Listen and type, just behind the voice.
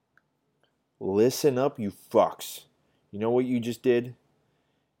Listen up, you fucks. You know what you just did?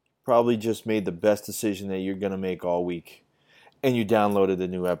 Probably just made the best decision that you're going to make all week. And you downloaded the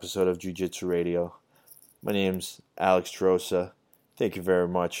new episode of Jiu-Jitsu Radio. My name's Alex Trosa. Thank you very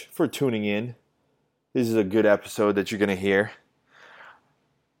much for tuning in. This is a good episode that you're going to hear.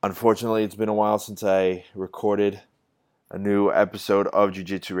 Unfortunately, it's been a while since I recorded a new episode of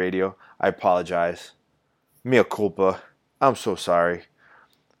Jiu-Jitsu Radio. I apologize. Mea culpa. I'm so sorry.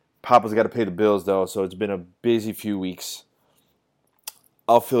 Papa's got to pay the bills, though, so it's been a busy few weeks.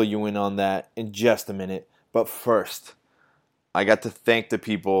 I'll fill you in on that in just a minute. But first, I got to thank the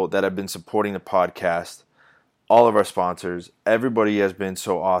people that have been supporting the podcast, all of our sponsors. Everybody has been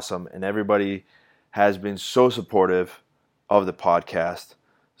so awesome, and everybody has been so supportive of the podcast.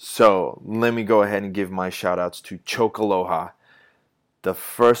 So let me go ahead and give my shout-outs to Choke Aloha, the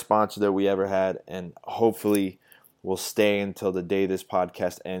first sponsor that we ever had, and hopefully will stay until the day this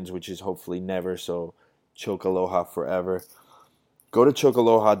podcast ends, which is hopefully never, so Choke Aloha forever. Go to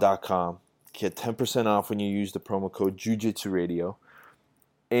chokealoha.com. Get 10% off when you use the promo code Jiu-Jitsu Radio,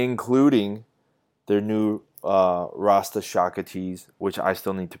 including their new Rasta Shaka tees, which I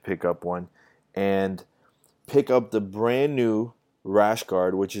still need to pick up one, and pick up the brand new rash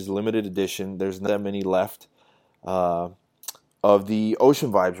guard, which is limited edition. There's not that many left. Of the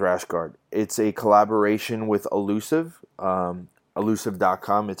Ocean Vibes rash guard. It's a collaboration with Elusive,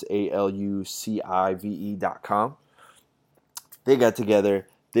 elusive.com. It's ALUCIVE.com. They got together,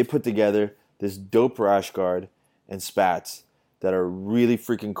 they put together this dope rash guard and spats that are really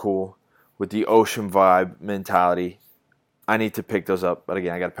freaking cool with the Ocean Vibe mentality. I need to pick those up, but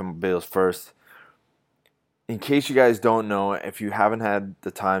again, I got to pay my bills first. In case you guys don't know, if you haven't had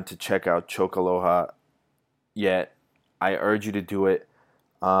the time to check out Choke Aloha yet, I urge you to do it.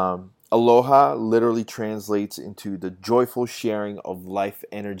 Aloha literally translates into the joyful sharing of life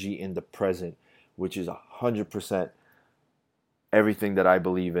energy in the present, which is 100% everything that I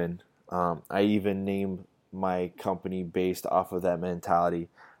believe in. I even named my company based off of that mentality.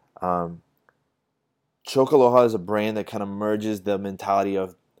 Choke Aloha is a brand that kind of merges the mentality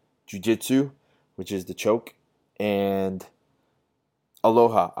of Jiu-Jitsu, which is the choke, and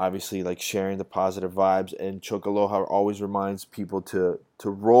Aloha, obviously, like sharing the positive vibes, and Choke Aloha always reminds people to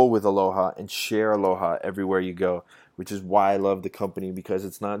roll with Aloha and share Aloha everywhere you go, which is why I love the company, because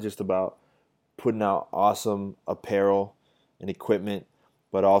it's not just about putting out awesome apparel and equipment,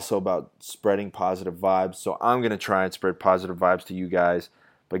 but also about spreading positive vibes. So I'm going to try and spread positive vibes to you guys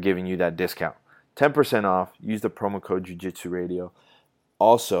by giving you that discount. 10% off. Use the promo code Jiu-Jitsu Radio.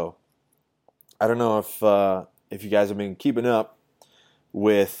 Also, I don't know if you guys have been keeping up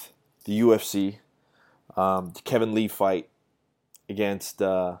with the UFC, the Kevin Lee fight against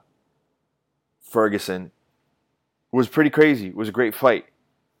Ferguson was pretty crazy. It was a great fight.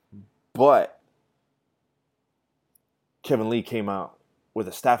 But Kevin Lee came out with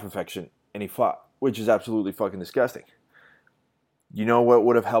a staph infection and he fought, which is absolutely fucking disgusting. You know what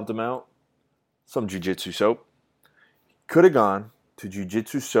would have helped him out? Some jiu-jitsu soap. Could have gone to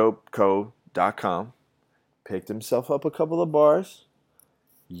jujitsusoapco.com, picked himself up a couple of bars,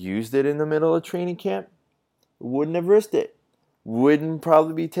 used it in the middle of training camp, wouldn't have risked it. Wouldn't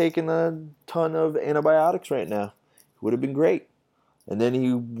probably be taking a ton of antibiotics right now. Would have been great. And then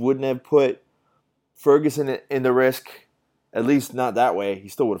he wouldn't have put Ferguson in the risk, at least not that way. He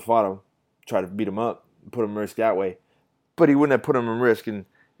still would have fought him, tried to beat him up, put him in risk that way. But he wouldn't have put him in risk in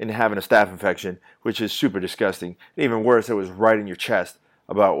having a staph infection, which is super disgusting. And even worse, it was right in your chest,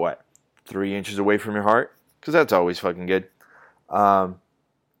 about what, 3 inches away from your heart? Because that's always fucking good.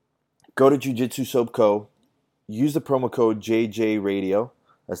 Go to Jiu-Jitsu Soap Co. Use the promo code JJ Radio.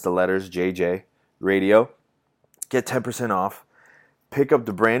 That's the letters JJ Radio. Get 10% off. Pick up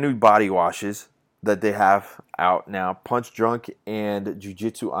the brand new body washes that they have out now. Punch Drunk and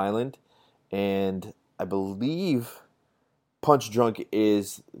Jiu-Jitsu Island. And I believe Punch Drunk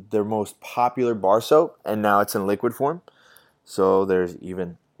is their most popular bar soap. And now it's in liquid form. So there's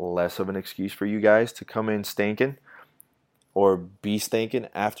even less of an excuse for you guys to come in stinking or be stinking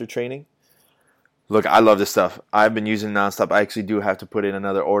after training. Look, I love this stuff. I've been using it nonstop. I actually do have to put in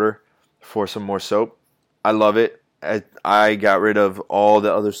another order for some more soap. I love it. I got rid of all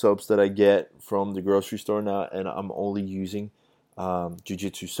the other soaps that I get from the grocery store now, and I'm only using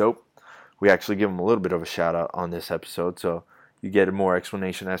Jiu-Jitsu soap. We actually give them a little bit of a shout out on this episode, so you get a more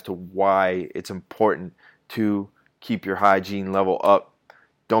explanation as to why it's important to keep your hygiene level up.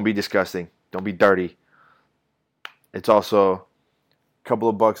 Don't be disgusting. Don't be dirty. It's also a couple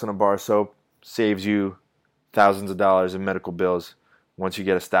of bucks on a bar soap. Saves you thousands of dollars in medical bills once you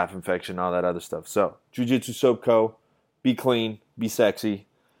get a staph infection, all that other stuff. So, Jiu-Jitsu Soap Co. Be clean. Be sexy.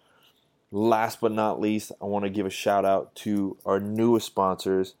 last but not least, I want to give a shout out to our newest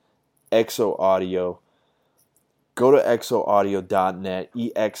sponsors, Exo Audio. Go to exoaudio.net,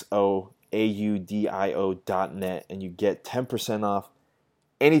 EXOAUDIO.net, and you get 10% off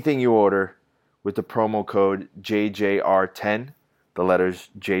anything you order with the promo code JJR10, the letters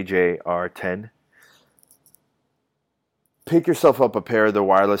JJR10. Pick yourself up a pair of the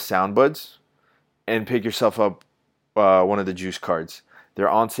wireless sound buds and pick yourself up one of the juice cards. They're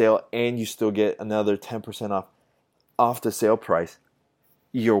on sale and you still get another 10% off the sale price.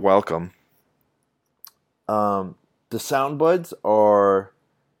 You're welcome. The sound buds are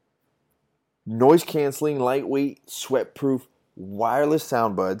noise canceling, lightweight, sweat proof, wireless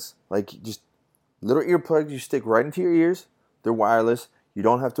sound buds. Like just little earplugs you stick right into your ears. They're wireless. You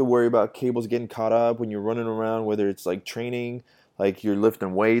don't have to worry about cables getting caught up when you're running around, whether it's like training, like you're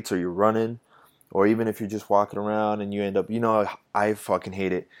lifting weights or you're running, or even if you're just walking around and you end up, I fucking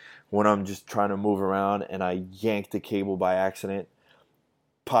hate it when I'm just trying to move around and I yank the cable by accident,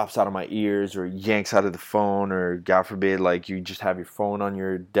 pops out of my ears or yanks out of the phone, or God forbid, like you just have your phone on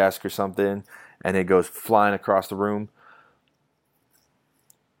your desk or something and it goes flying across the room.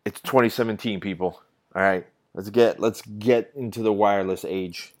 It's 2017, people. All right. Let's get into the wireless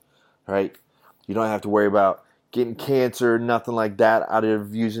age, right? You don't have to worry about getting cancer, nothing like that, out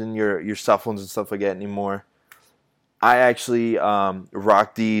of using your cell phones and stuff like that anymore. I actually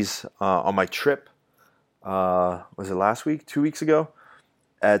rocked these on my trip. Was it last week? 2 weeks ago?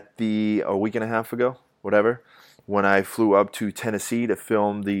 A week and a half ago, whatever, when I flew up to Tennessee to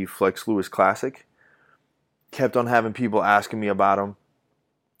film the Flex Lewis Classic. Kept on having people asking me about them.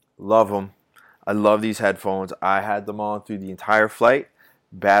 Love them. I love these headphones. I had them on through the entire flight.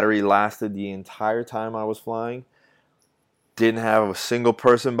 Battery lasted the entire time I was flying. Didn't have a single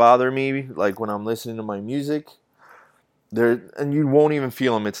person bother me, like when I'm listening to my music. And you won't even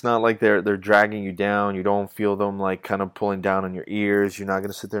feel them. It's not like they're dragging you down. You don't feel them like kind of pulling down on your ears. You're not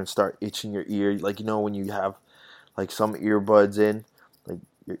going to sit there and start itching your ear. Like, when you have like some earbuds in, like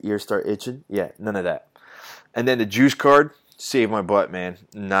your ears start itching. Yeah, none of that. And then the juice card. Saved my butt, man.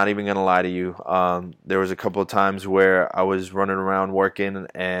 Not even gonna lie to you. There was a couple of times where I was running around working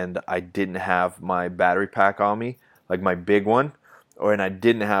and I didn't have my battery pack on me, like my big one, and I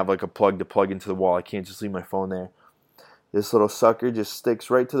didn't have like a plug to plug into the wall. I can't just leave my phone there. This little sucker just sticks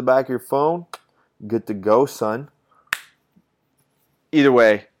right to the back of your phone. Good to go, son. Either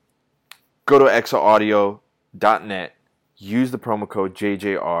way, go to exoaudio.net. Use the promo code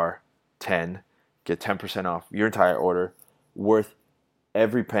JJR10. Get 10% off your entire order. Worth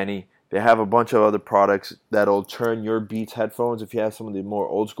every penny. They have a bunch of other products that'll turn your Beats headphones, if you have some of the more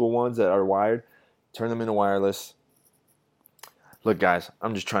old school ones that are wired, turn them into wireless. Look, guys,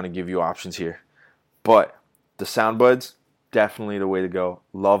 I'm just trying to give you options here. But the sound buds, definitely the way to go.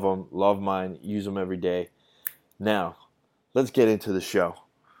 Love them. Love mine. Use them every day. Now, let's get into the show.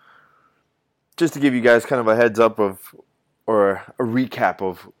 Just to give you guys kind of a heads up or a recap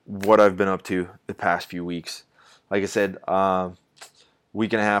of what I've been up to the past few weeks. Like I said,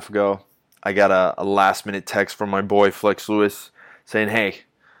 week and a half ago, I got a last-minute text from my boy Flex Lewis saying, hey,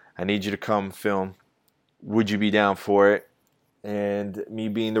 I need you to come film. Would you be down for it? And me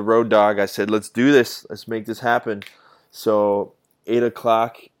being the road dog, I said, let's do this. Let's make this happen. So 8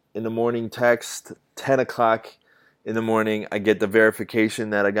 o'clock in the morning text, 10 o'clock in the morning, I get the verification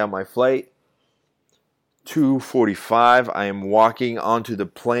that I got my flight. 2:45, I am walking onto the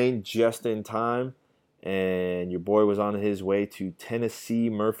plane just in time. And your boy was on his way to Tennessee,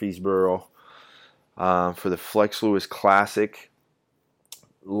 Murfreesboro for the Flex Lewis Classic.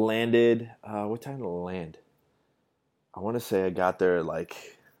 Landed, what time did I land? I want to say I got there at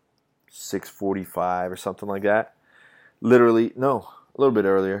like 6:45 or something like that. Literally, no, a little bit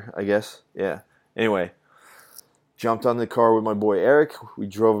earlier, I guess. Yeah. Anyway, jumped on the car with my boy Eric. We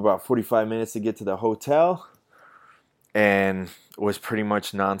drove about 45 minutes to get to the hotel. And it was pretty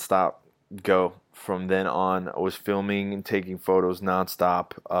much nonstop go. From then on, I was filming and taking photos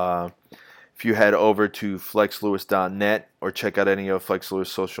nonstop. If you head over to flexlewis.net or check out any of Flex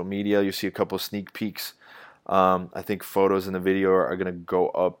Lewis social media, you'll see a couple of sneak peeks. I think photos in the video are going to go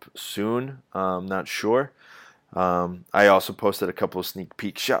up soon. I'm not sure. I also posted a couple of sneak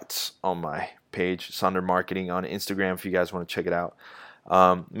peek shots on my page, Sonder Marketing on Instagram, if you guys want to check it out.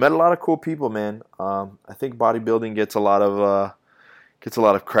 Met a lot of cool people, man. I think bodybuilding gets a lot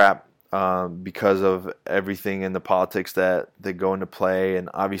of crap. Because of everything and the politics that go into play, and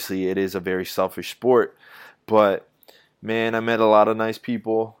obviously it is a very selfish sport, but man, I met a lot of nice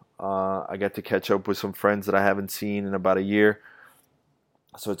people. I got to catch up with some friends that I haven't seen in about a year.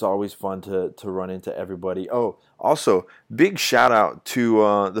 So it's always fun to run into everybody. Oh, also, big shout out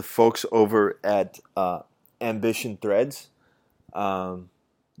to the folks over at Ambition Threads. Um,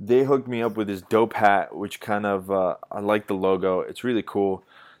 they hooked me up with this dope hat, which kind of I like the logo. It's really cool.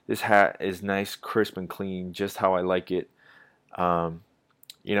 This hat is nice, crisp, and clean, just how I like it. Um,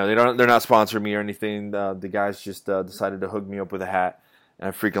 they're not sponsoring me or anything. The guys just decided to hook me up with a hat, and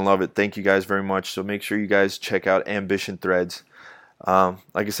I freaking love it. Thank you guys very much. So make sure you guys check out Ambition Threads. Like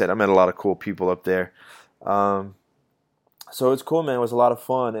I said, I met a lot of cool people up there. So it's cool, man. It was a lot of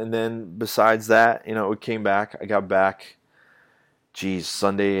fun. And then besides that, we came back. I got back,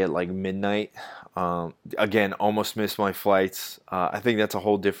 Sunday at like midnight. Again, almost missed my flights. I think that's a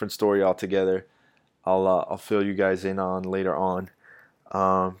whole different story altogether. I'll fill you guys in on later on.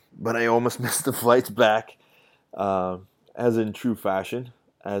 But I almost missed the flights back, as in true fashion,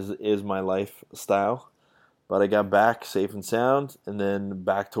 as is my lifestyle. But I got back safe and sound, and then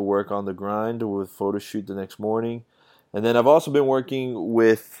back to work on the grind with photo shoot the next morning. And then I've also been working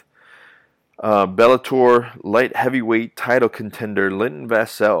with Bellator light heavyweight title contender Linton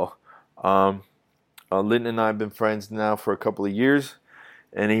Vassell. Linton and I have been friends now for a couple of years,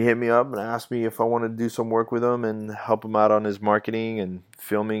 and he hit me up and asked me if I wanted to do some work with him and help him out on his marketing and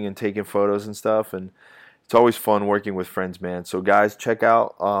filming and taking photos and stuff. And it's always fun working with friends, man. So guys, check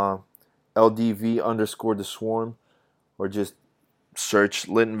out LDV_The Swarm, or just search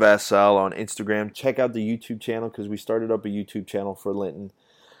Linton Vassell on Instagram. Check out the YouTube channel, because we started up a YouTube channel for Linton.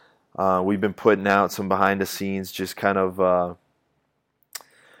 We've been putting out some behind the scenes, just kind of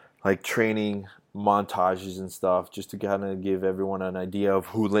like training montages and stuff, just to kind of give everyone an idea of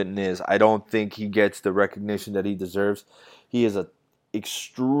who Linton is. I don't think he gets the recognition that he deserves. He is an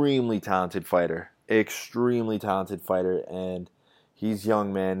extremely talented fighter, and he's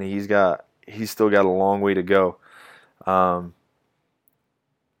young, man. He's still got a long way to go. And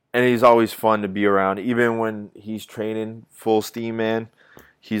he's always fun to be around. Even when he's training full steam, man,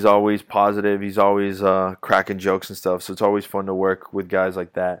 he's always positive. He's always cracking jokes and stuff. So it's always fun to work with guys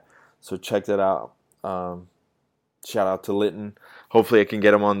like that. So check that out. Shout out to Linton. Hopefully I can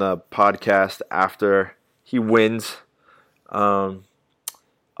get him on the podcast after he wins. Other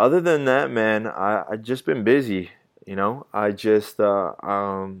than that, man, I just been busy. I just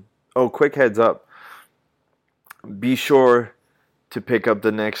quick heads up. Be sure to pick up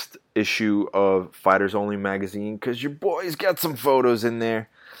the next issue of Fighters Only magazine, because your boy's got some photos in there.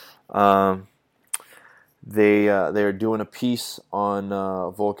 They're doing a piece on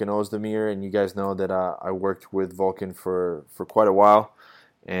Volkan Ozdemir, and you guys know that I worked with Volkan for quite a while,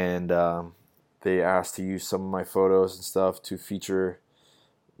 and they asked to use some of my photos and stuff to feature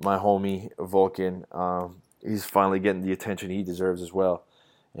my homie Volkan. He's finally getting the attention he deserves as well,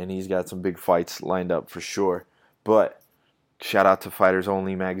 and he's got some big fights lined up for sure. But shout out to Fighters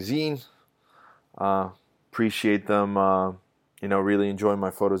Only magazine. Appreciate them. Really enjoying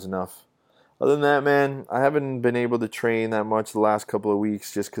my photos enough. Other than that, man, I haven't been able to train that much the last couple of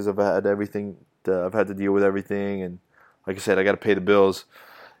weeks, just because I've had everything. I've had to deal with everything, and like I said, I got to pay the bills,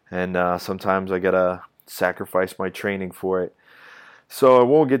 and sometimes I gotta sacrifice my training for it. So I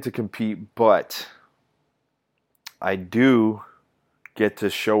won't get to compete, but I do get to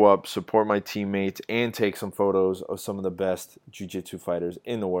show up, support my teammates, and take some photos of some of the best jiu-jitsu fighters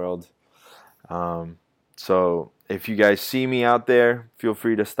in the world. So if you guys see me out there, feel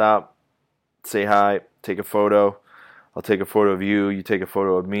free to stop, say hi, take a photo. I'll take a photo of you. You take a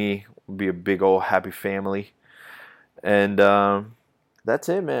photo of me. We'll be a big old happy family. And that's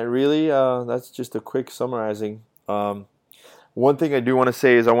it, man. Really, that's just a quick summarizing. One thing I do want to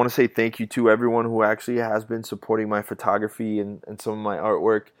say is I want to say thank you to everyone who actually has been supporting my photography and some of my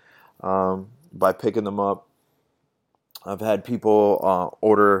artwork by picking them up. I've had people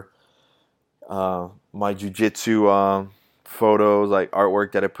order my jiu-jitsu photos, like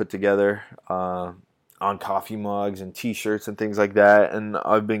artwork that I put together on coffee mugs and t-shirts and things like that, and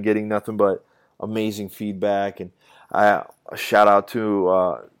I've been getting nothing but amazing feedback. And a shout out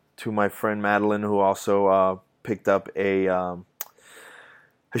to my friend Madeline, who also picked up a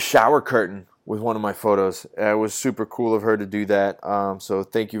shower curtain with one of my photos. It was super cool of her to do that. So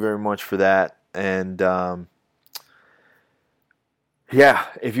thank you very much for that. And yeah,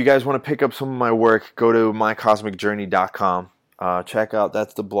 if you guys want to pick up some of my work, go to mycosmicjourney.com. Check out,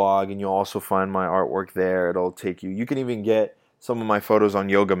 that's the blog, and you'll also find my artwork there. It'll take you. You can even get some of my photos on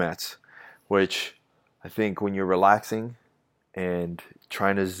yoga mats, which I think when you're relaxing and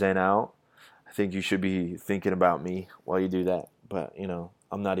trying to zen out, I think you should be thinking about me while you do that. But,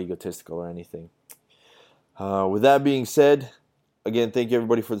 I'm not egotistical or anything. With that being said, again, thank you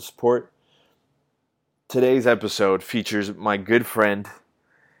everybody for the support. Today's episode features my good friend,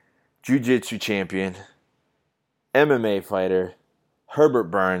 Jiu-Jitsu champion, MMA fighter, Herbert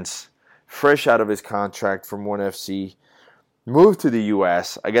Burns, fresh out of his contract from ONE FC, moved to the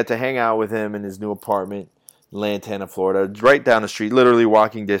U.S. I got to hang out with him in his new apartment in Lantana, Florida, right down the street, literally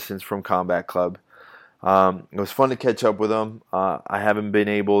walking distance from Combat Club. It was fun to catch up with him. I haven't been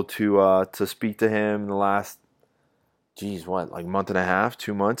able to speak to him in the last, month and a half,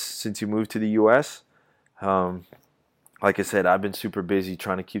 2 months since he moved to the U.S. Like I said, I've been super busy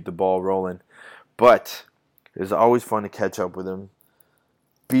trying to keep the ball rolling. But it's always fun to catch up with him.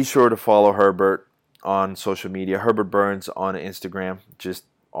 Be sure to follow Herbert on social media. Herbert Burns on Instagram. Just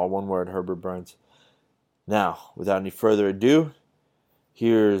all one word, Herbert Burns. Now, without any further ado,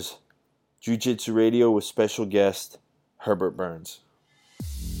 here's Jiu-Jitsu Radio with special guest Herbert Burns.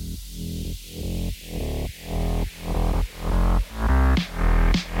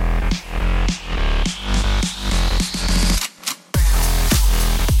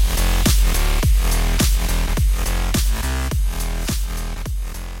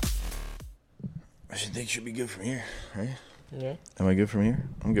 I think should be good from here, right? Yeah. Am I good from here?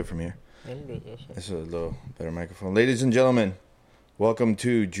 I'm good from here. I'm good, yes. That's a little better microphone. Ladies and gentlemen, welcome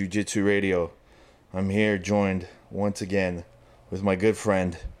to Jiu-Jitsu Radio. I'm here joined once again with my good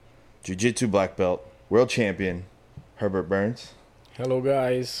friend, Jiu-Jitsu black belt, world champion, Herbert Burns. Hello,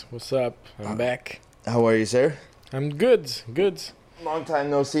 guys. What's up? I'm back. How are you, sir? I'm good. Long time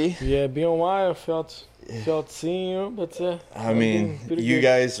no see. Yeah, been a while. Felt seeing you, but I mean, you good.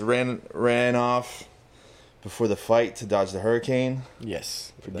 guys ran off before the fight to dodge the hurricane.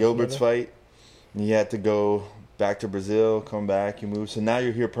 Yes. For Gilbert's fight. And you had to go back to Brazil, come back, you moved. So now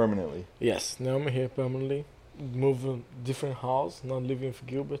you're here permanently. Yes, now I'm here permanently. Move a different house, not living for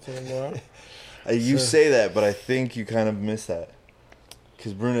Gilbert anymore. You say that, but I think you kind of miss that.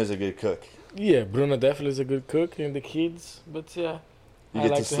 Because Bruno's a good cook. Yeah, Bruno definitely is a good cook and the kids, but yeah. You I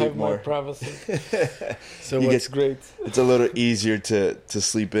get like to to sleep have more. my privacy. So it's great. It's a little easier to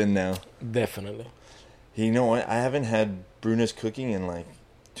sleep in now. Definitely. You know what? I haven't had Bruno's cooking in like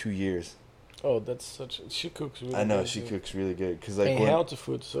 2 years. Oh, that's such. She cooks really good. I know, good. she cooks really good. Cause And healthy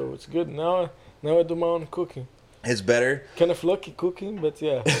food, so it's good. Now I do my own cooking. It's better. Kind of lucky cooking, but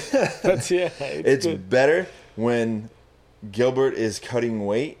yeah. But yeah, it's good. Better when Gilbert is cutting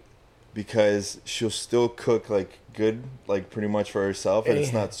weight because she'll still cook like good, like pretty much for herself, and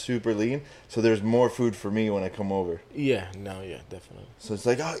it's not super lean. So there's more food for me when I come over. Yeah, no, yeah, definitely. So it's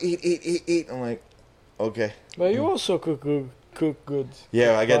like, oh, eat. I'm like, okay. But you also cook good.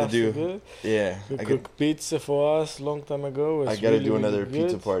 Yeah, I got to Pasta do. good. Yeah, You cook pizza for us long time ago. I It's got to really, do another really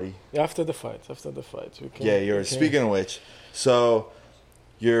pizza good. party. After the fight, we can. Yeah, yours. Speaking of which, so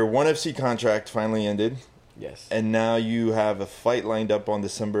your ONE FC contract finally ended, Yes. and now you have a fight lined up on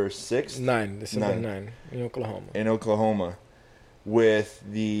December 6th December 9 in Oklahoma. in Oklahoma with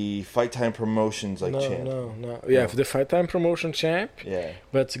the Fight Time Promotions champ. No. Yeah, the Fight Time Promotion champ. Yeah.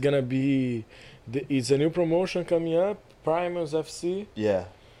 But it's gonna be, it's a new promotion coming up, Primus FC. Yeah.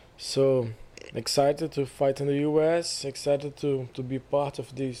 So excited to fight in the US, excited to be part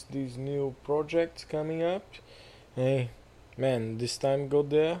of these new projects coming up. Hey, man, this time go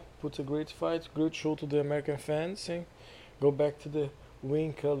there, put a great fight, great show to the American fans, and go back to the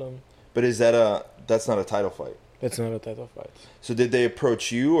win column. But that's not a title fight? That's not a title fight. So did they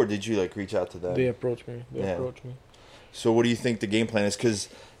approach you, or did you like reach out to them? They approached me. So what do you think the game plan is? Because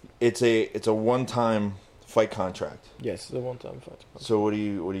it's a one-time fight contract. Yes, the one-time fight. So what do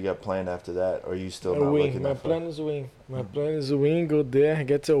you got planned after that? Or are you still not looking My that plan is win. My plan is win. Go there,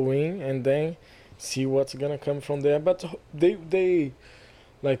 get a win, and then see what's gonna come from there. But they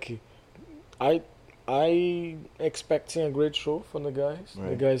like, I expecting a great show from the guys.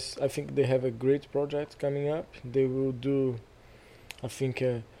 Right. The guys, I think they have a great project coming up. They will do, I think,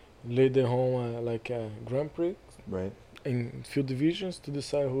 later on like a Grand Prix. Right. In few divisions to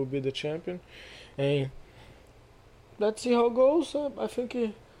decide who will be the champion, and let's see how it goes. I think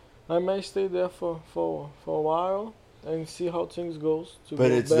I may stay there for a while and see how things goes to But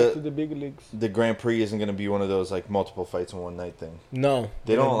go it's back to the big leagues. The Grand Prix isn't going to be one of those like multiple fights in one night thing. No,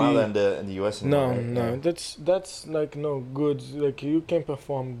 They don't allow that in the US anymore. No, right? that's like no good. Like you can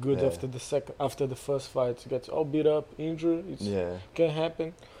perform good Yeah. after the first fight. You get all beat up, injured. It Yeah. can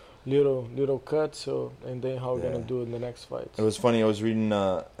happen. Little cuts. So and then how we're Yeah. gonna do it in the next fight. It was funny. I was reading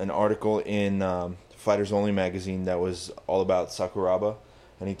an article in Fighters Only magazine that was all about Sakuraba,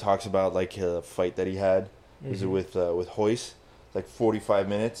 and he talks about like a fight that he had. Was it with Hoist? Like 45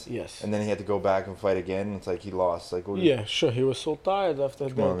 minutes. Yes. And then he had to go back and fight again. And it's like he lost. Like what Yeah, sure. He was so tired after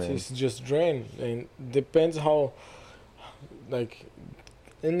Come that. on, man. He's just drained. And depends how, like,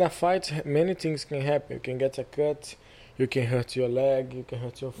 in a fight, many things can happen. You can get a cut. you can hurt your leg, you can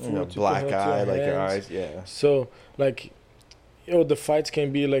hurt your foot, You know, you black can hurt eye, your like your hands. eyes. Yeah. So like, the fights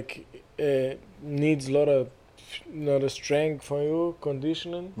can be like needs a lot of strength for you,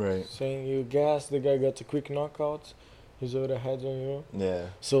 conditioning. Right. Saying you gas, the guy got a quick knockout, he's over the head on you. Yeah.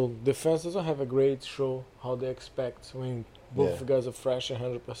 So the fans doesn't have a great show how they expect when both Yeah. guys are fresh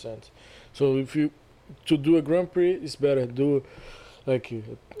 100%. So if you to do a Grand Prix, it's better do like a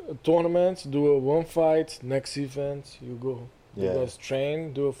tournament, do a one fight, next event you go. You Yeah. guys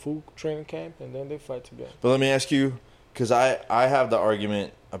train, do a full training camp, and then they fight again. But let me ask you, because I have the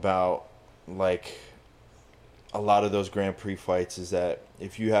argument about like a lot of those Grand Prix fights is that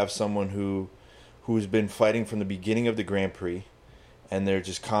if you have someone who's been fighting from the beginning of the Grand Prix, and they're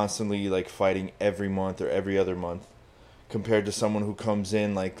just constantly like fighting every month or every other month, compared to someone who comes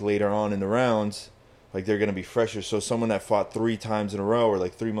in like later on in the rounds, like they're gonna be fresher. So someone that fought 3 times in a row or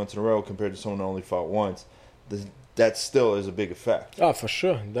like 3 months in a row compared to someone that only fought once, that still is a big effect. Ah, for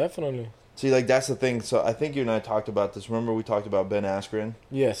sure, definitely. See, like that's the thing. So I think you and I talked about this. Remember we talked about Ben Askren?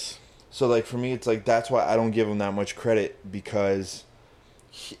 Yes. So like for me, it's like that's why I don't give him that much credit, because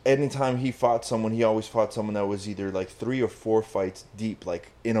anytime he fought someone, he always fought someone that was either like 3 or 4 fights deep,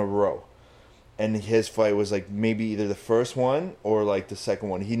 like in a row. And his fight was like maybe either the first one or like the second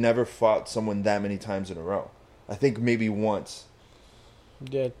one. He never fought someone that many times in a row. I think maybe once.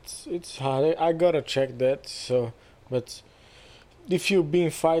 Yeah, it's hard. I gotta check that. So, but if you've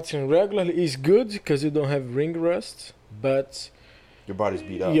been fighting regularly, it's good because you don't have ring rust. But Your body's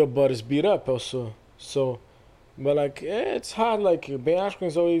beat up. your body's beat up also. So, but like it's hard. Like Ben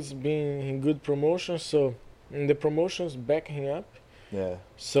Askren's always been in good promotions. So, in the promotions backing him up. Yeah.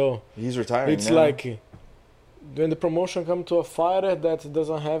 So He's retiring it's now. like when the promotion come to a fighter that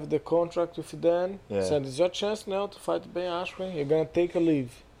doesn't have the contract with them, Yeah. said it's your chance now to fight Ben Askren. You're gonna take a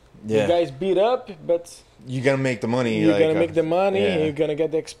leave. Yeah. You guys beat up, but You're going to make the money. you're like, gonna make the money. yeah. You're gonna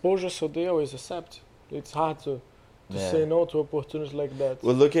get the exposure. So they always accept. It's hard to Yeah. say no to opportunities like that.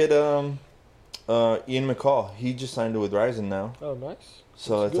 Well, look at Ian McCall. He just signed with Ryzen now. Oh, nice.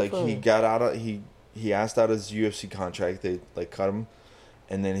 So That's it's good like for he him. got out of he asked out his UFC contract. They like cut him,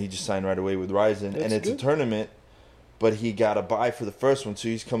 and then he just signed right away with Ryzen. And That's it's good. a tournament, but he got a bye for the first one, so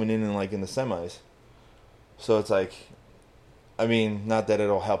he's coming in like in the semis. So it's like, I mean, not that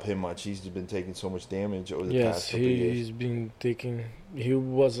it'll help him much. He's just been taking so much damage over the Yes, past couple of years. he's been taking. He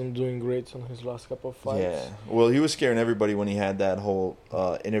wasn't doing great on his last couple of fights. Yeah. Well, he was scaring everybody when he had that whole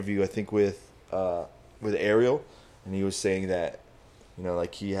interview, I think, with Ariel, and he was saying that, you know,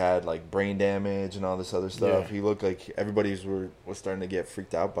 like he had like brain damage and all this other stuff. Yeah. He looked like everybody was starting to get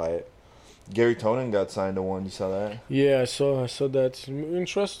freaked out by it. Gary Tonin got signed to one. You saw that? Yeah, I saw that.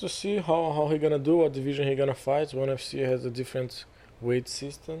 Interested to see how he gonna do, what division he gonna fight. ONE FC has a different weight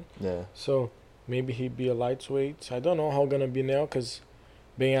system, Yeah. so maybe he be a lightweight. I don't know how gonna be now, cause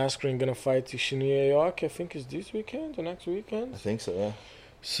Ben Askren gonna fight Shinya York. I think it's this weekend or next weekend. I think so. Yeah.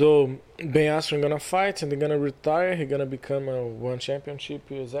 So Ben Askren gonna fight and they're gonna retire. He gonna become a one championship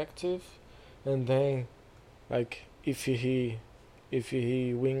executive, and then, like if he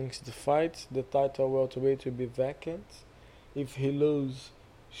wins the fight, the title welterweight will be vacant. If he lose,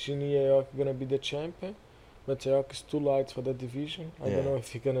 Shinya York gonna be the champion. But York is too light for that division. I Yeah. don't know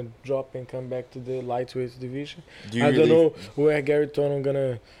if he gonna drop and come back to the lightweight division. Do you I really, don't know where Gary Tonin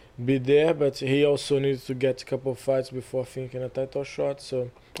gonna be there, but he also needs to get a couple of fights before thinking a title shot. So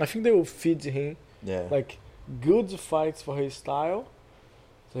I think they will feed him Yeah. like good fights for his style,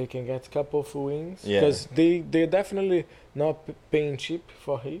 so he can get a couple of wins. Yeah. Because they're definitely not paying cheap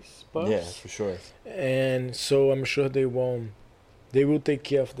for his purse. Yeah, for sure. And so I'm sure they won't. They will take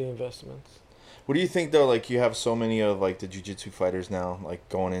care of the investments. What do you think though? Like you have so many of like the jiu-jitsu fighters now, like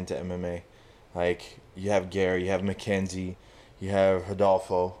going into MMA. Like you have Gary, you have Mackenzie, you have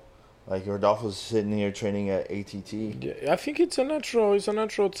Rodolfo. Like Rodolfo's sitting here training at ATT. Yeah, I think it's a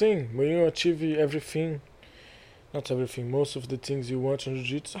natural thing. When you achieve everything, not everything, most of the things you want in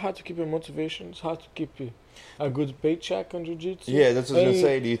jiu-jitsu, it's hard to keep your motivation. It's hard to keep a good paycheck on jiu-jitsu. Yeah, that's what I was gonna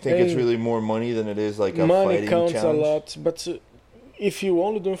say. Do you think it's and really more money than it is like a money fighting counts challenge? a lot, but if you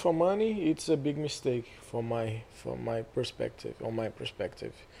only do it for money, it's a big mistake from my perspective.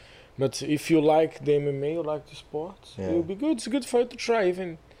 But if you like the MMA, you like the sport, Yeah. it'll be good. It's good for you to try.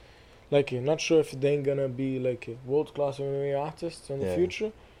 Even like not sure if they're gonna be like a world class MMA artist in the Yeah.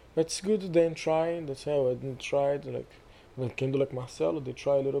 future, but it's good to then try. That's how I didn't try it. Like can do like Marcelo, they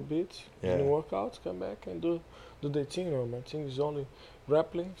try a little bit, Yeah. didn't work out, come back and do their thing. No, my thing is only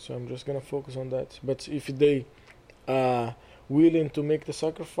grappling, so I'm just gonna focus on that. But if they are willing to make the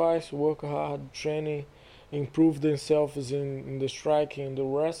sacrifice, work hard, training, improve themselves in the striking, in the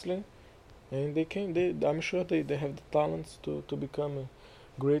wrestling, and they can. I'm sure they have the talents to become a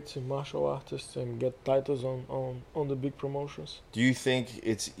great martial artists and get titles on the big promotions. Do you think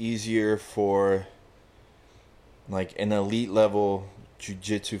it's easier for like an elite level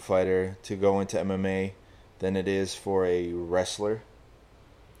jiu-jitsu fighter to go into MMA than it is for a wrestler?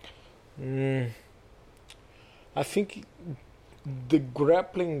 I think the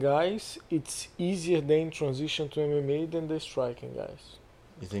grappling guys, it's easier than transition to MMA than the striking guys.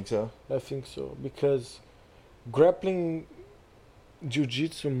 You think so? I think so, because grappling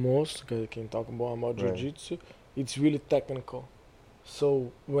jiu-jitsu most, because I can talk more about Right. jiu-jitsu, it's really technical.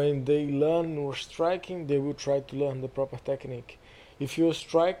 So when they learn striking, they will try to learn the proper technique. If you're a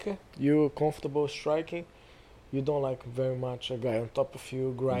striker, you're comfortable striking, you don't like very much a guy on top of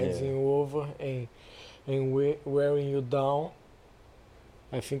you grinding Yeah. you over and wearing you down.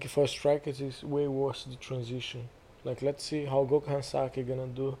 I think for strikers it's way worse the transition. Like, let's see how Gokhan Saki gonna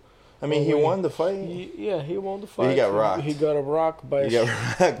do. I mean, he Well, won the fight. He won the But fight. he got rocked. He got a rock by. He got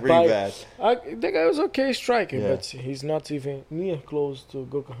rocked by- pretty bad. The guy was okay striking, Yeah. but he's not even near close to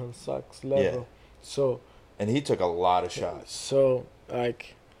Gokhan Saki's level. So And he took a lot of shots. So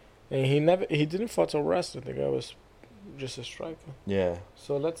like, and he didn't fight a wrestler. The guy was just a striker. Yeah.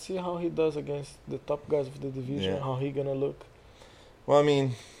 So let's see how he does against the top guys of the division. Yeah. How he gonna look. Well, I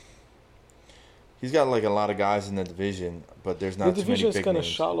mean, he's got like a lot of guys in the division, but there's not The too many division is big kind of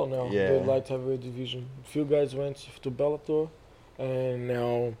names. shallow now. Yeah. The light heavyweight division. Few guys went to Bellator, and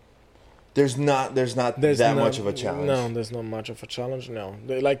now There's not there's that not- much of a challenge. No, there's not much of a challenge now.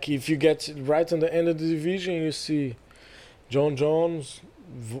 Like if you get right on the end of the division, you see John Jones,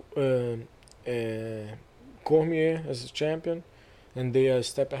 Cormier as a champion, and they are a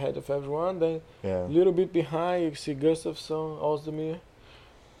step ahead of everyone. Then Yeah. a little bit behind, you see Gustafsson, Ozdemir,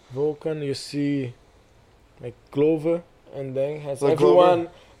 Volkan. You see like Glover, and then has Like everyone.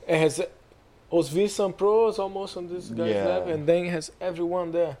 It has Osvisan Pro is almost on this guy's Yeah. level, and then has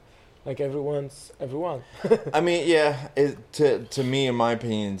everyone there. Like everyone's everyone. I mean, yeah. To me, in my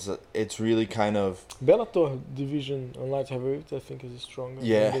opinion, it's really kind of. Bellator division on light heavyweight, I think, is stronger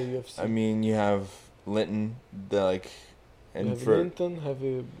Yeah, than the UFC. I mean, you have Linton, you and have for Linton, have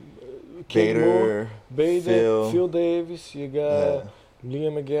Kate Moore, Bader, Phil Davis, you got yeah.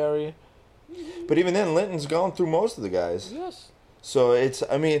 Liam McGarry. But even then, Linton's gone through most of the guys. Yes. So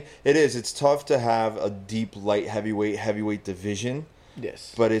it's tough to have a deep light heavyweight division,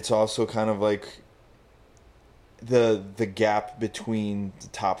 Yes. but it's also kind of like the gap between the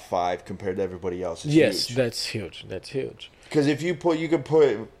top 5 compared to everybody else is Yes, huge. that's huge. That's huge. Because if you could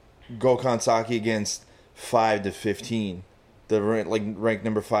put Gokhan Saki against 5 to 15, rank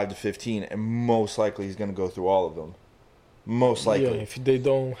number 5 to 15, and most likely he's going to go through all of them. Most likely. Yeah, if they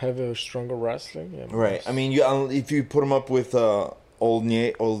don't have a stronger wrestling. Yeah, Right. most- I mean, if you put him up with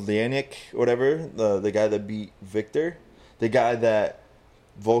Oldyanik, whatever, the guy that beat Victor, the guy that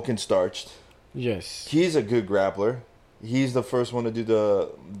Vulcan starched, Yes. he's a good grappler. He's the first one to do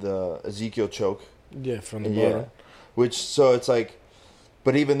the Ezekiel choke. Yeah, from the Yeah. bottom. So it's like,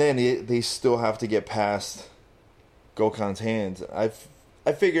 but even then, they still have to get past Gokhan's hands.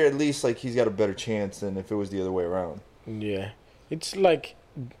 I figure at least like he's got a better chance than if it was the other way around. Yeah. It's like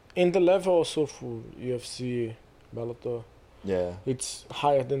in the level also for UFC, Bellator, Yeah. it's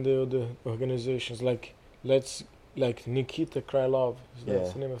higher than the other organizations. Like Nikita Krylov, that's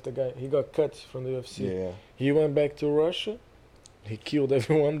Yeah. the name of the guy. He got cut from the UFC. Yeah. He went back to Russia. He killed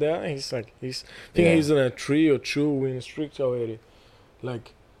everyone there. He's I think Yeah. he's in a 3 or 2 win streak already.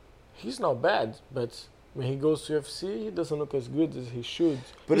 Like, he's not bad, but when he goes to UFC, he doesn't look as good as he should.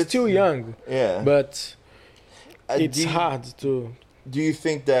 But He's it's still young, Yeah. but it's do you- hard to. Do you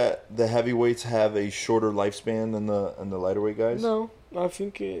think that the heavyweights have a shorter lifespan than the lighter weight guys? No, I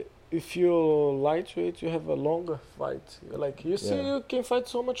think if you're lightweight, you have a longer fight. Like, you see, Yeah. you can fight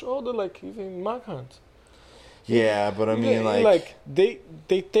so much older, like even Mark Hunt. Yeah, but I mean, Yeah, like they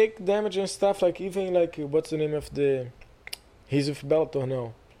take damage and stuff. Like even like what's the name of he's with Bellator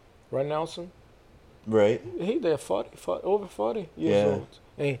now, Ryan Nelson. right? They're 40, over 40 years Yeah. old,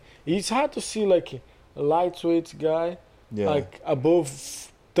 and it's hard to see like a lightweight guy Yeah. like above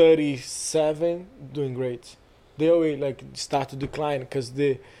 37 doing great. They always like start to decline because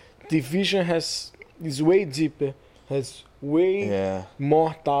the division is way deeper, has way yeah.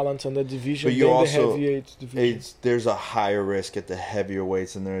 more talent on the division But you than also- the heavyweight division. There's a higher risk at the heavier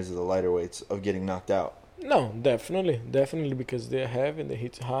weights than there is at the lighter weights of getting knocked out. No, definitely because they're heavy, they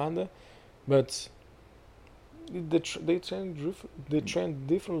hit harder, but they train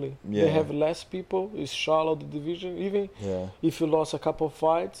differently. Yeah. They have less people. It's shallow the division. Even Yeah. if you lost a couple of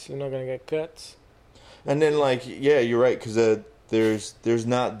fights, you're not gonna get cut. And then like, yeah, you're right, because there's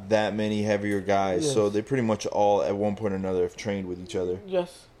not that many heavier guys, Yes. so they pretty much all at one point or another have trained with each other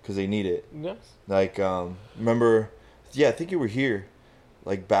Yes. because they need it. Yes. Like remember, yeah, I think you were here,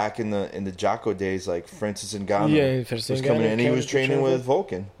 like back in the Jocko days. Like Francis Ngannou Yeah, first was thing coming in. He came was to training train with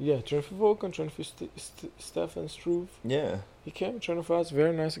Vulcan. Yeah, train for Vulcan, train for Stefan Struve. Yeah, He came train for us.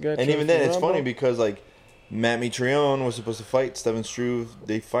 Very nice guy. and train even for then, it's Rambo. funny because like Matt Mitrione was supposed to fight Stefan Struve.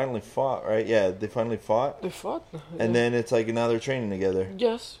 They finally fought, right? Yeah, they finally fought, They fought. and then it's like now they're training together.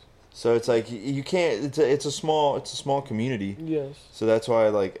 Yes. So it's like you can't. It's a small community. Yes. So that's why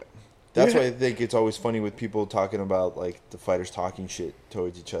that's Yeah. why I think it's always funny with people talking about like the fighters talking shit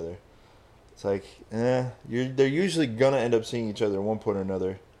towards each other. It's like, they're usually gonna end up seeing each other at one point or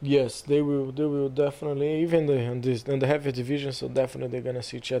another. Yes, they will. They will definitely. Even in the heavy division, so definitely they're gonna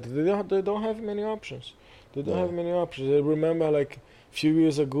see each other. They don't have many options. They don't Yeah. have many options. I remember like a few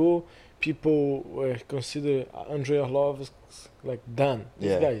years ago, people were considered Andrei Arlovski like done.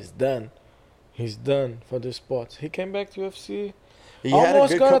 This Yeah. guy is done. He's done for the sport. He came back to UFC. He had a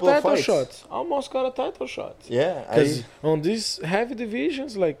Almost good got a couple of title fights. shot. Almost got a title shot. Yeah, Because on these heavy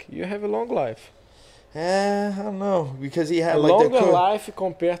divisions, like you have a long life. I don't know because he had A like longer the life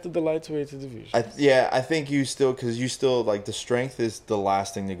compared to the lightweight division. I think you still because you still like the strength is the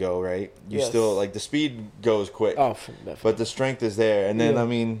last thing to go, right? You Yes. still like the speed goes quick, Oh, definitely. but the strength is there. And then Yeah. I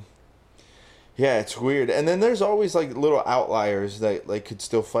mean, yeah, it's weird. And then there's always like little outliers that like could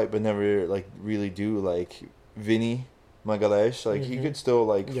still fight but never like really do. Like Vinny Magalhães, like he Mhm. could still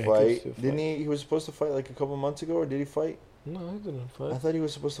like Yeah, he could fight. still Didn't fight. he? He was supposed to fight like a couple months ago, or did he fight? No, he didn't I fight. thought he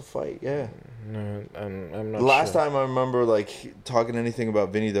was supposed to fight. Yeah. No, I'm not The last sure. time I remember like talking anything about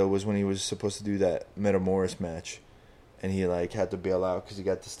Vinny though was when he was supposed to do that Metamoris match, and he like had to bail out because he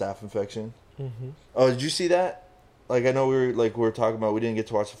got the staph infection. Mm-hmm. Oh, did you see that? Like I know we were talking about, we didn't get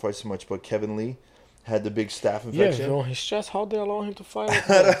to watch the fight so much, but Kevin Lee had the big staph infection. Yeah, on his chest, how they allow him to fight like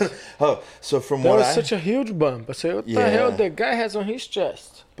that? Oh, so from That what was I such a huge bump. I said, what Yeah. the hell the guy has on his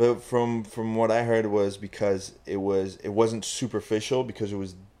chest? but from what I heard was because it wasn't superficial because it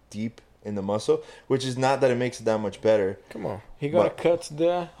was deep in the muscle, which is not that it makes it that much better. Come on. He got a But- cut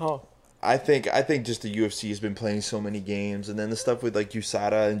there. Oh, I think just the UFC has been playing so many games, and then the stuff with like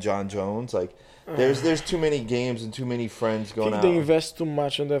USADA and John Jones, like there's too many games and too many friends I going think out. they invest too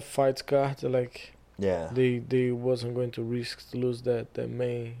much on that fight card. Like Yeah, they wasn't going to risk to lose that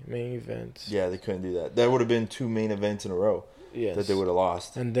main event. yeah, they couldn't do that. That would have been 2 main events in a row Yes. that they would have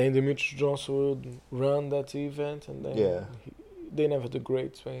lost. And then Demetrius Johnson would run that event, and then Yeah. they never do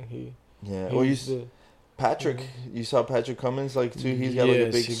great when he. Yeah, he well, was the- Patrick, you saw Patrick Cummins like too. He's got like a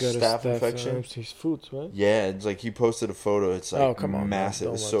Yes, big he got a staph infection. on his foot, right? Yeah, it's like he posted a photo. It's like Oh, come on, massive.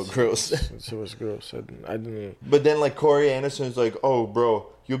 don't It's so let's- gross. It was gross. I didn't. But then like Corey Anderson's like, "Oh, bro,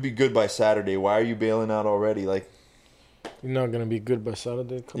 you'll be good by Saturday. Why are you bailing out already?" Like, You're not gonna be good by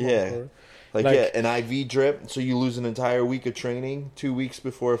Saturday. Come Yeah. on, Corey. Like, Like- yeah, an IV drip, so you lose an entire week of training 2 weeks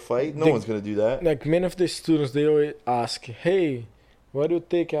before a fight. No The- one's gonna do that. Like many of the students, they always ask, "Hey, what do you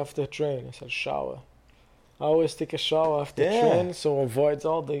take after training?" I said, "Shower." I always take a shower after Yeah. training, so avoid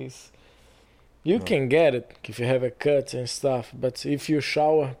all these. You No. can get it if you have a cut and stuff, but if you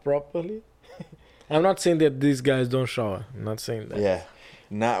shower properly, I'm not saying that these guys don't shower. I'm not saying that. Yeah,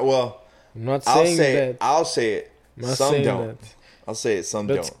 not well. I'm not I'll saying say that. it. I'll say it. I'm not Some saying don't. that. I'll say it. Some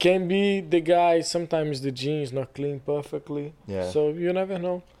But don't. can be the guy. Sometimes the jeans not clean perfectly. Yeah. So you never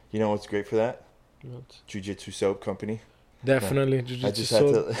know. You know what's great for that? But Jiu-Jitsu soap company. definitely, I jiu-jitsu just had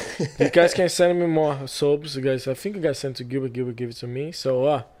soap. to. You guys can send me more soaps, guys. I think you guys sent to Gilbert. Gilbert give it to me. So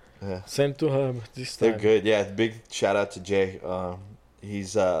Yeah. send to her this time. They're good. Yeah, big shout out to Jay.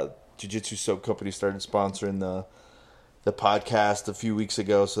 He's Jiu-Jitsu Soap Company started sponsoring the podcast a few weeks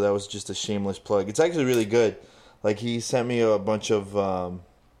ago, so that was just a shameless plug. It's actually really good. Like he sent me a bunch of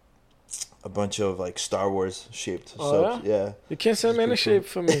like Star Wars shaped Oh, soaps. Yeah. You can send me any It's good shape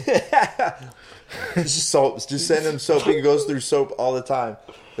for me. Just soaps. Just send him soap. He goes through soap all the time.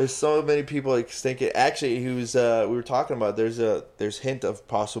 There's so many people like thinking. Actually, he was. We were talking about. There's hint of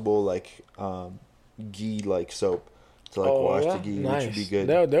possible like ghee like soap to like wash the ghee, nice. which would be good.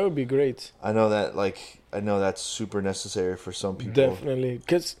 That would be great. I know that's super necessary for some people. Definitely,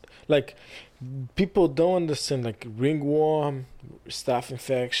 because like people don't understand like ringworm, staph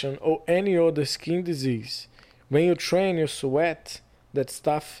infection, or any other skin disease. When you train, you sweat. That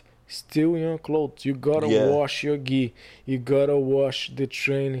stuff still in your clothes. You gotta Yeah. wash your gi. You gotta wash the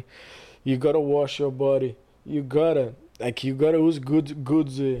training. You gotta wash your body. You gotta use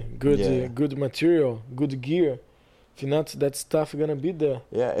good material, good gear. If not, that stuff gonna be there.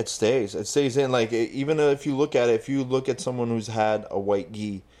 Yeah, it stays. It stays in. Like even if you look at it, if you look at someone who's had a white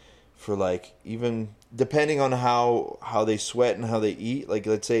gi for like even depending on how they sweat and how they eat. Like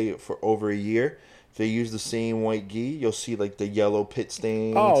let's say for over a year, if they use the same white ghee, you'll see like the yellow pit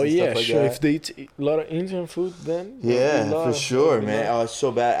stains. Oh and yeah, stuff like sure. that. If they eat a lot of Indian food, then Yeah, for sure, man. Oh, it's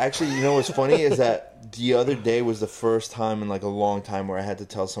so bad. Actually, you know what's funny is that the other day was the first time in like a long time where I had to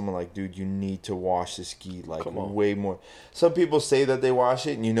tell someone like, dude, you need to wash this ghee like way more. Some people say that they wash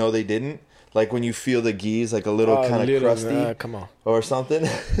it and you know they didn't. Like when you feel the ghee is like a little kind of crusty come on, or something.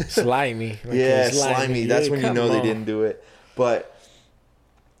 slimy. Like yeah, slimy. That's when you know they on. didn't do it. But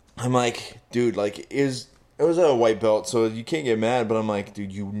I'm like, dude, like it was a white belt, so you can't get mad. But I'm like,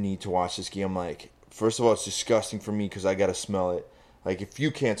 dude, you need to watch this ghee. I'm like, first of all, it's disgusting for me because I gotta smell it. Like if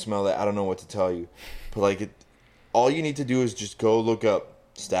you can't smell it, I don't know what to tell you. But like, all you need to do is just go look up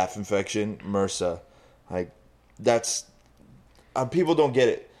staph infection, MRSA. Like that's people don't get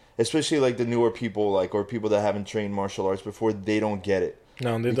it. Especially like the newer people, like or people that haven't trained martial arts before, they don't get it.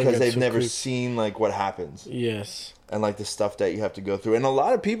 No, they don't because get they've so never quick. seen like what happens. Yes. And like the stuff that you have to go through. And a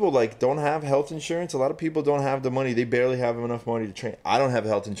lot of people like don't have health insurance. A lot of people don't have the money. They barely have enough money to train. I don't have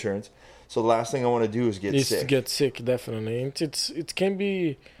health insurance. So the last thing I want to do is get It's sick. to get sick, definitely. It can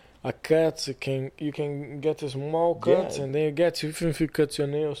be a cut. You can get a small cut, Yeah. and then you get, even if you cut your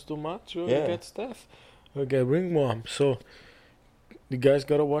nails too much, you get staph. You get ringworm. So you guys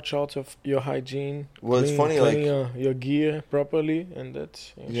gotta watch out of your hygiene. Well, it's funny, clean your gear properly, and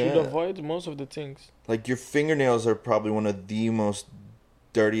that you should avoid most of the things. Like your fingernails are probably one of the most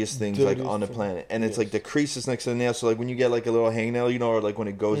dirtiest things like on the planet, and it's like the creases next to the nail. So like when you get like a little hangnail, you know, or like when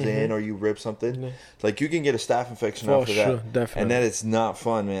it goes in, or you rip something, like you can get a staph infection after that, definitely. and then it's not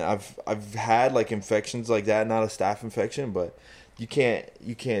fun, man. I've had like infections like that, not a staph infection, but you can't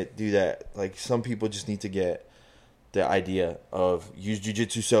do that. Like some people just need to get the idea of use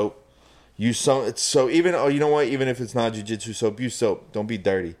jiu-jitsu soap, use some. So even you know what? Even if it's not jiu-jitsu soap, use soap. Don't be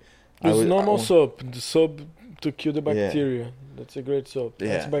dirty. Use normal soap. The soap to kill the bacteria. Yeah. That's a great soap. Yeah.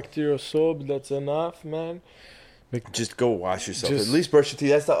 That's bacterial soap. That's enough, man. Just go wash yourself. At least brush your teeth.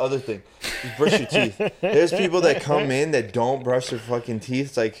 That's the other thing. Just brush your teeth. There's people that come in that don't brush their fucking teeth.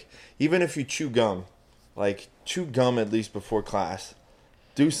 It's like, even if you chew gum, like chew gum at least before class.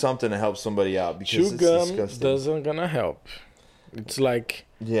 Do something to help somebody out because chew it's gum disgusting. Doesn't gonna help. It's like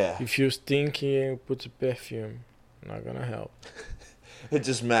if you stinky and put a perfume, not gonna help. It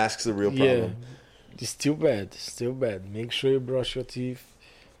just masks the real problem. Yeah, it's still bad. Still bad. Make sure you brush your teeth.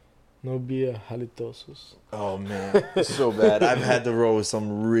 No beer, halitosis. Oh man, it's so bad. I've had to roll with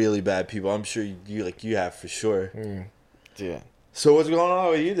some really bad people. I'm sure you have for sure. Yeah. So what's going on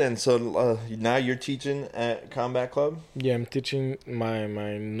with you then? So now you're teaching at Combat Club? Yeah, I'm teaching. My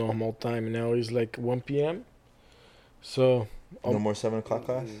normal time now is like 1 p.m. So no more 7 o'clock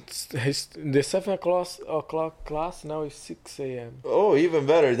class? The 7 o'clock class now is 6 a.m. Oh, even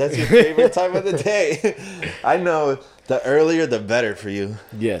better. That's your favorite time of the day. I know. The earlier, the better for you.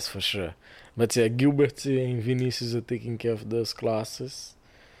 Yes, for sure. But yeah, Gilbert and Vinicius are taking care of those classes.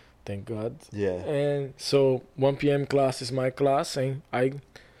 Thank God. Yeah. And so 1 p.m. class is my class, and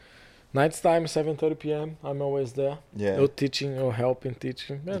night time 7:30 p.m. I'm always there. Yeah. Or teaching or helping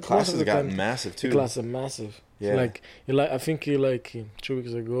teaching. The classes have gotten massive too. The classes are massive. Yeah. I think 2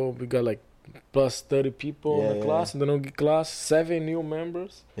 weeks ago we got like plus 30 people in the class, and then on the class 7 new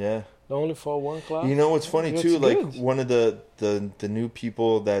members. Yeah. Only for one class. You know what's funny too? Good. Like one of the new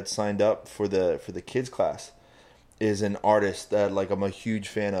people that signed up for the kids class is an artist that like I'm a huge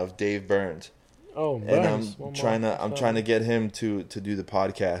fan of, Dave Burns. Oh, Burns. And I'm trying to get him to do the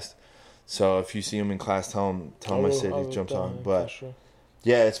podcast. So if you see him in class, tell him I said he jumps on. But sure.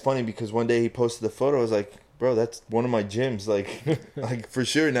 yeah, it's funny because one day he posted the photo. I was like, bro, that's one of my gyms. Like like for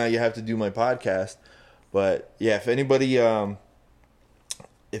sure now you have to do my podcast. But yeah, if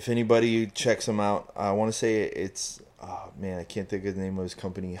anybody checks him out, I want to say it's I can't think of the name of his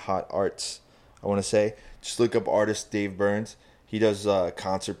company, Hot Arts. I want to say just look up artist Dave Burns. He does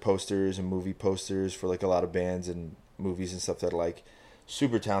concert posters and movie posters for like a lot of bands and movies and stuff that I like.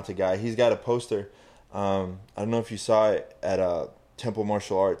 Super talented guy. He's got a poster. I don't know if you saw it at Temple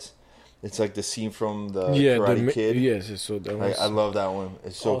Martial Arts. It's like the scene from the Karate Kid. Yes, so I love that one.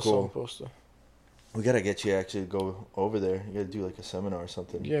 It's so awesome cool. Poster. We gotta get you actually to go over there. You gotta do like a seminar or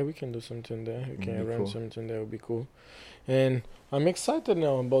something. Yeah, we can do something there. We can run cool. something there. Would be cool. And I'm excited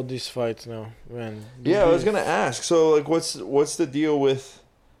now about this fight now, man. Yeah, I was gonna ask. So, like, what's the deal with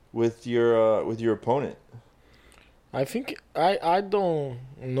your opponent? I think I don't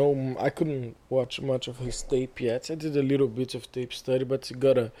know. I couldn't watch much of his tape yet. I did a little bit of tape study, but you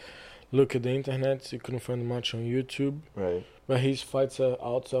gotta look at the internet. You couldn't find much on YouTube. Right. But his fights are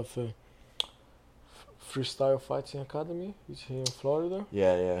out of Freestyle Fighting Academy. It's here in Florida.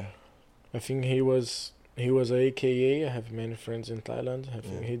 Yeah. I think he was a AKA. I have many friends in Thailand. I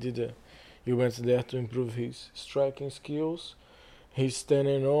think he went there to improve his striking skills. He's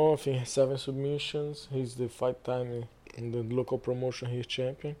 10-0. I think he has 7 submissions. He's the fight time in the local promotion. He's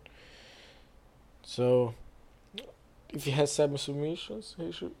champion. So if he has 7 submissions,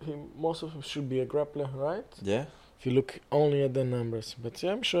 he most of them should be a grappler, right? Yeah. If you look only at the numbers, but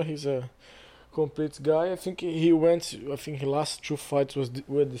yeah, I'm sure he's a complete guy. I think he went. I think his last 2 fights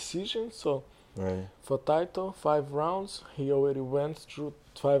were decisions. So Right. for title, 5 rounds. He already went through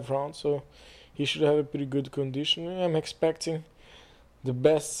 5 rounds, so he should have a pretty good conditioning. I'm expecting the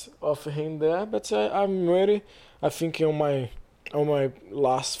best of him there, but I'm ready. I think on my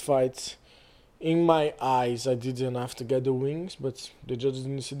last fight, in my eyes, I did enough to get the wins, but the judges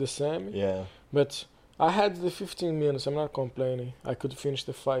didn't see the semi. Yeah. But I had the 15 minutes. I'm not complaining. I could finish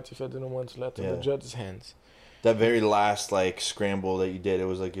the fight if I didn't want to let it in the judges' hands. That very last scramble that you did, it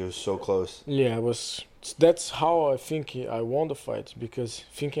was so close. Yeah, it was. That's how I think I won the fight, because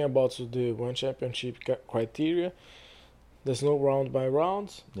thinking about the one championship criteria, there's no round by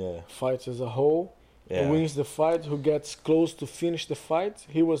round. Yeah. Fight as a whole. Yeah. Who wins the fight, who gets close to finish the fight.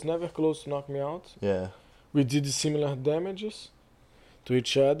 He was never close to knock me out. Yeah. We did similar damages to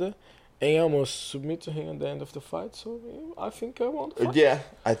each other, and I almost submit to him at the end of the fight. So I think I won the fight. Yeah,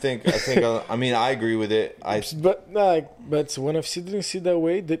 I think. I mean, I agree with it. But ONE FC didn't see that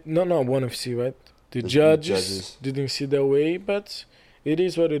way. No, ONE FC, right? The judges didn't see that way, but it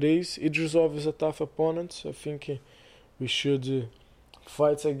is what it is. Idrisov is a tough opponent. I think we should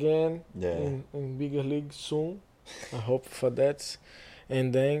fight again in bigger leagues soon. I hope for that.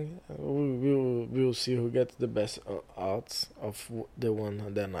 And then we'll see who gets the best out of the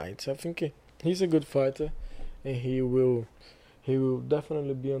one that night. I think he's a good fighter, and he will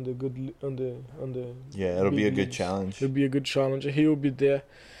definitely be on the. Yeah, it'll be a good leagues. challenge. He'll be a good challenger. He will be there,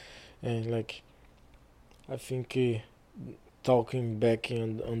 and I think talking back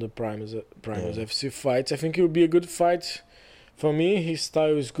on the Primus FC fights, I think it will be a good fight. For me, his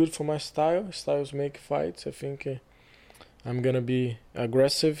style is good for my style. Styles make fights. I think I'm gonna be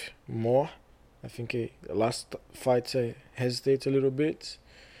aggressive more. I think the last fight I hesitate a little bit.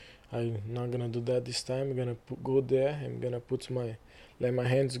 I'm not gonna do that this time. I'm gonna go there. I'm gonna let my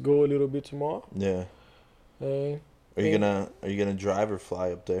hands go a little bit more. Yeah. Are you gonna drive or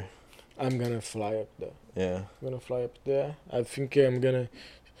fly up there? I'm gonna fly up there. Yeah. I'm gonna fly up there. I think I'm gonna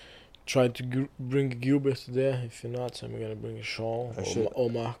try to bring Gilbert there. If not, I'm gonna bring Sean or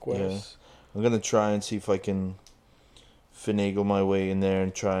Marquez. Yeah. I'm gonna try and see if I can finagle my way in there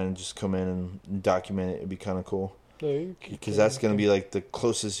and try and just come in and document it. It'd be kind of cool. Because that's gonna be the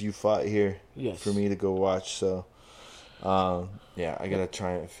closest you fought here for me to go watch. So, I gotta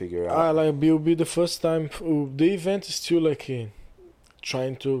try and figure out. It'll be the first time. The event is still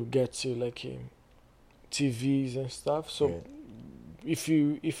trying to get to TVs and stuff. So if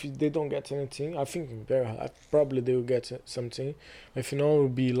they don't get anything, I think probably they will get something. If not, it will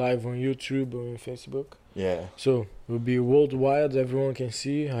be live on YouTube or on Facebook. Yeah. So it will be worldwide. Everyone can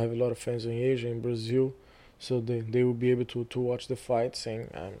see. I have a lot of friends in Asia, in Brazil. So they will be able to watch the fights, and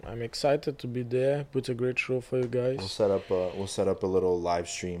I'm excited to be there. Put a great show for you guys. We'll set up a little live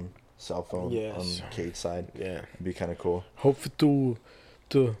stream cell phone on Kate's side. Yeah, it'd be kind of cool. Hope to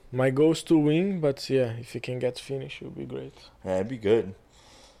my goal is to win, but if you can get finished, it would be great. Yeah, it'd be good.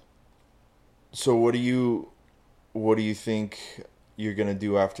 So what do you think you're gonna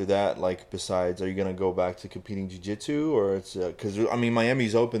do after that? Besides, are you gonna go back to competing jiu-jitsu, or it's because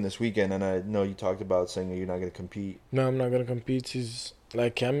Miami's open this weekend, and I know you talked about saying that you're not gonna compete. No, I'm not gonna compete. It's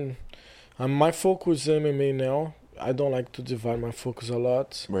I'm my focus is MMA now. I don't like to divide my focus a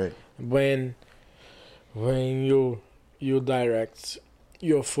lot. Right. When you direct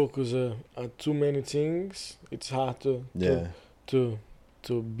your focus on too many things, it's hard to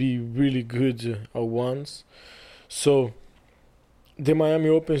be really good at once. So the Miami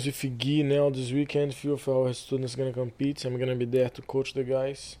Opens with Gui now this weekend. Few of our students gonna compete. I'm gonna be there to coach the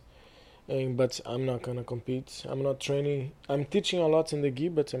guys, but I'm not gonna compete. I'm not training. I'm teaching a lot in the Gi,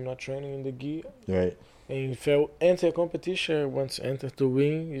 but I'm not training in the Gi. Right. And if I enter a competition, I want to enter to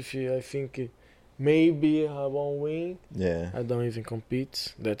win. I think maybe I won't win. Yeah. I don't even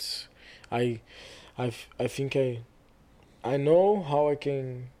compete. I think I know how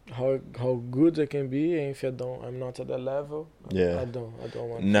good I can be, and if I'm not at that level. Yeah. I don't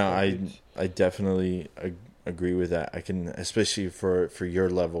want. No, I definitely agree with that. I can, especially for your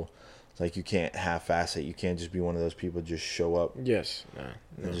level. You can't half-ass it. You can't just be one of those people just show up. Yes.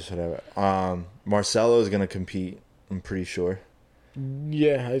 No. Just whatever. Marcelo is gonna compete. I'm pretty sure.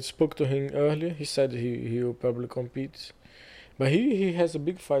 Yeah, I spoke to him earlier. He said he will probably compete, But he has a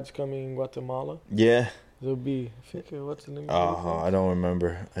big fight coming in Guatemala. Yeah. There'll be, I think, what's the name? I don't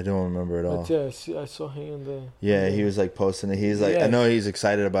remember. I don't remember at all. But yeah, I saw him in the. Yeah, he was like posting it. He's like, I know he's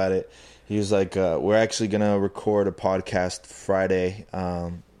excited about it. He was like, we're actually gonna record a podcast Friday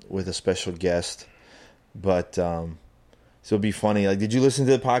with a special guest, but so it'll be funny. Like, did you listen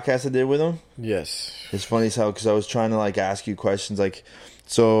to the podcast I did with him? Yes. It's funny as hell because I was trying to like ask you questions. Like,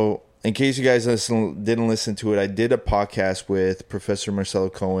 so in case you guys didn't listen to it, I did a podcast with Professor Marcelo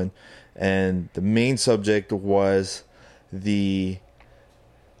Cohen. And the main subject was the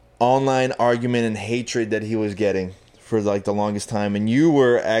online argument and hatred that he was getting for like the longest time. And you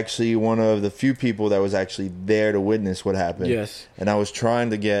were actually one of the few people that was actually there to witness what happened. Yes. And I was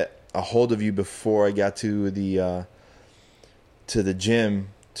trying to get a hold of you before I got to the gym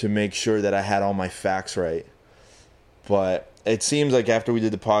to make sure that I had all my facts right. But it seems like after we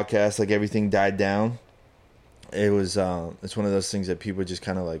did the podcast, like everything died down. It was it's one of those things that people just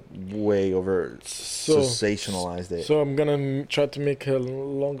kind of like way over sensationalized it. So I'm gonna try to make a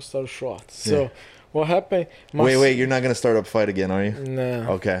long story short. So what happened? Wait, you're not gonna start up fight again, are you? No.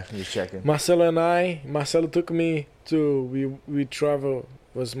 Okay, just checking. Marcelo took me to we travel.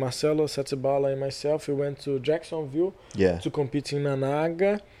 Was Marcelo, Satibala, and myself. We went to Jacksonville to compete in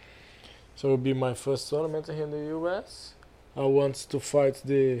Nanaga. So it will be my first tournament here in the U.S. I want to fight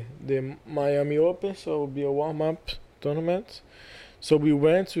the Miami Open, so it will be a warm-up tournament. So we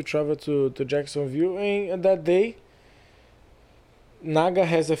traveled to Jacksonville, and that day, Naga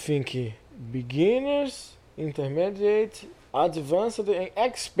has, I think, beginners, intermediate, advanced, and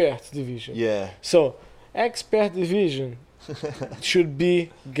expert division. Yeah. So, expert division should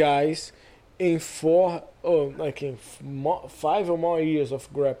be guys in 5 or more years of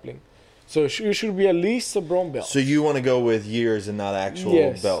grappling. So you should be at least a brown belt. So you want to go with years and not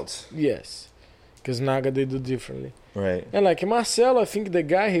actual belts? Yes. Because Naga, they do differently. Right. And like Marcelo, I think the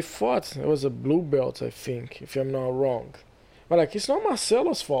guy he fought was a blue belt, I think, if I'm not wrong. But like, it's not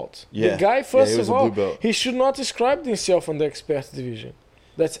Marcelo's fault. Yeah. The guy, first of all, blue belt. he should not describe himself on the expert division.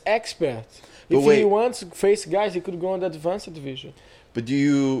 That's expert. But if he wants to face guys, he could go on the advanced division. But do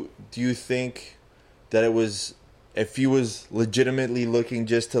you think that it was... If he was legitimately looking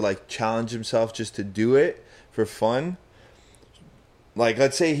just to like challenge himself just to do it for fun, like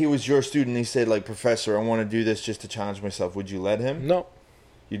let's say he was your student and he said like, Professor, I want to do this just to challenge myself, would you let him? No.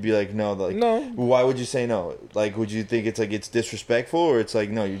 You'd be like, no. Like, no. Why would you say no? Like, would you think it's like it's disrespectful, or it's like,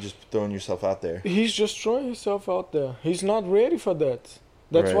 no, you're just throwing yourself out there? He's just throwing himself out there. He's not ready for that.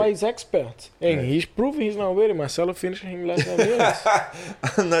 That's why he's expert. And he's proving he's not ready. Marcelo finished him less than minutes.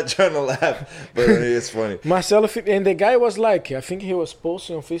 I'm not trying to laugh, but it's funny. Marcelo, and the guy was like, I think he was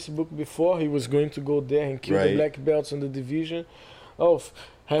posting on Facebook before he was going to go there and kill the black belts in the division. Oh,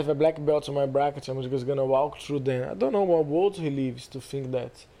 have a black belt on my bracket, I'm just going to walk through them. I don't know what world he lives to think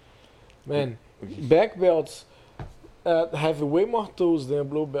that. Man, black belts have way more tools than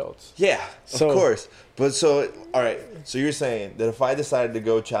blue belts. Yeah, of course. But so, all right. So you're saying that if I decided to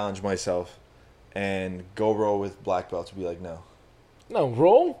go challenge myself and go roll with black belts, would be like, no. No,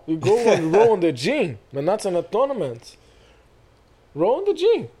 roll? You go and roll in the gym, but not in a tournament. Roll in the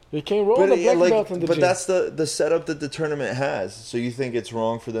gym. You can roll the black belt in the gym. But that's the setup that the tournament has. So you think it's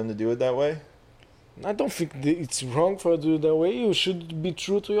wrong for them to do it that way? I don't think it's wrong for you to do it that way. You should be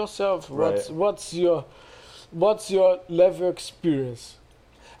true to yourself. Right. What's your level of experience?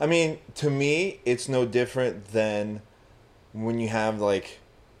 I mean, to me, it's no different than when you have like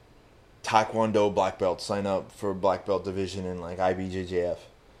Taekwondo black belts sign up for black belt division in like IBJJF,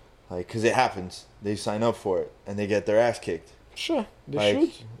 like because it happens. They sign up for it and they get their ass kicked. Sure, they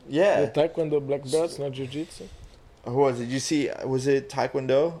should. Yeah. The Taekwondo black belts, not Jiu-Jitsu. Who was it? Did you see? Was it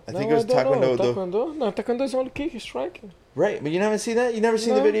Taekwondo? I think it was Taekwondo. Taekwondo? No, Taekwondo is only kicking, striking. Right, but you never see that? You never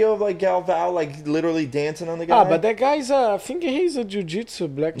seen the video of like Galvao like literally dancing on the guy? But that guy's I think he's a Jiu-Jitsu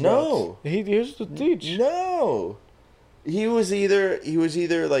black belt. No. He used to teach. No. He was either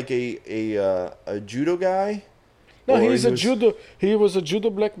like a judo guy. No, judo. He was a judo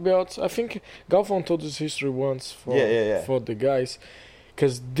black belt. I think Galvão told his history once for the guys,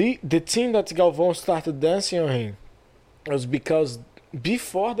 because the team that Galvão started dancing on him was because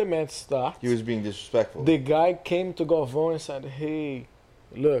before the match started, he was being disrespectful. The guy came to Galvão and said, "Hey,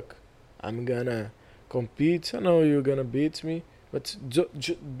 look, I'm gonna compete. I know you're gonna beat me, but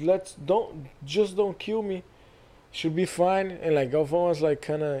don't kill me. Should be fine." And like Galvão was like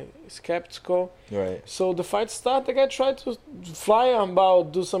kind of skeptical. Right. So the fight started. The guy tried to fly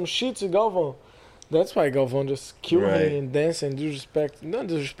about, do some shit to Galvão. That's why Galvão just killed Right. him and dance and disrespect. Not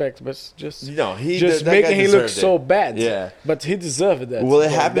disrespect, but just He just that making guy him look deserved so it. bad. Yeah. But he deserved that. Well, it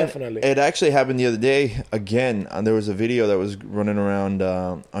Yeah, happened. Definitely. It actually happened the other day again. There was a video that was running around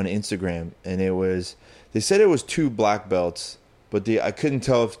on Instagram, and they said it was 2 black belts, but I couldn't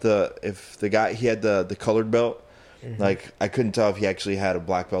tell if the guy, he had the colored belt. Mm-hmm. Like, I couldn't tell if he actually had a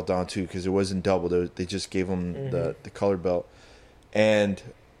black belt on too, because it wasn't double. They just gave him Mm-hmm. the colored belt, and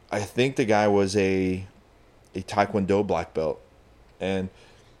I think the guy was a Taekwondo black belt, and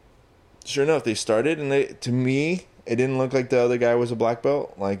sure enough, they started, and to me, it didn't look like the other guy was a black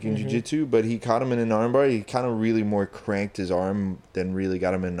belt, like in Mhm. jiu-jitsu, but he caught him in an armbar. He kind of really more cranked his arm than really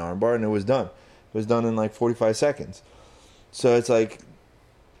got him in an armbar, and it was done. It was done in like 45 seconds. So it's like,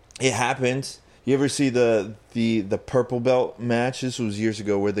 it happens. You ever see the purple belt match? This was years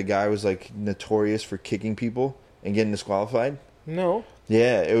ago, where the guy was like notorious for kicking people and getting disqualified. No.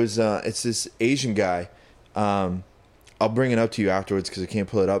 Yeah, it was. It's this Asian guy. I'll bring it up to you afterwards because I can't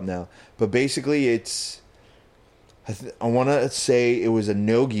pull it up now. But basically, it's. I want to say it was a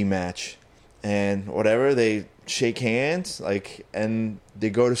no-gi match, and whatever, they shake hands, like, and they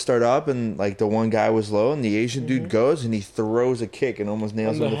go to start up, and like the one guy was low, and the Asian dude goes and he throws a kick and almost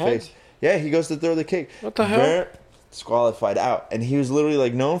nails him in the head? face. Yeah, he goes to throw the kick. What the hell? Disqualified out, and he was literally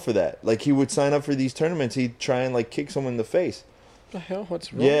like known for that. Like, he would sign up for these tournaments, he'd try and like kick someone in the face. What the hell?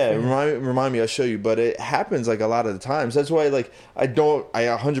 What's wrong? Yeah, with him? remind me. I'll show you. But it happens like a lot of the times. That's why, like, I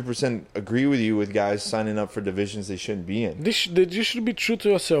 100% agree with you with guys signing up for divisions they shouldn't be in. You should be true to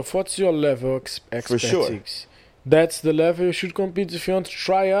yourself. What's your level of For sure. expertise? That's the level you should compete. If you want to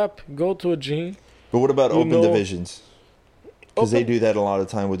try up, go to a gym. But what about You open know- divisions? Because they Open- do that a lot of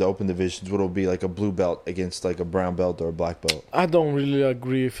time with the open divisions. What'll be like a blue belt against like a brown belt or a black belt. I don't really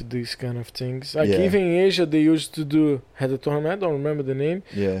agree with these kind of things. Like, Yeah. even in Asia, they used to had a tournament. I don't remember the name.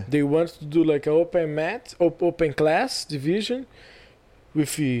 Yeah. They wanted to do like an open class division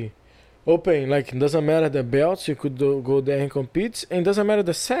with the open. Like, it doesn't matter the belts, you could go there and compete, and it doesn't matter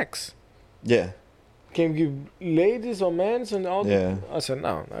the sex. Yeah. Can give ladies or men's and all. Yeah. I said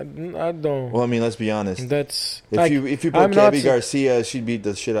no, I don't. Well, I mean, let's be honest. That's If like, you put I'm not Gabby s- Garcia, she'd beat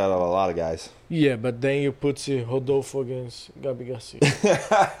the shit out of a lot of guys. yeah, but then you put Rodolfo against Gabi Garcia.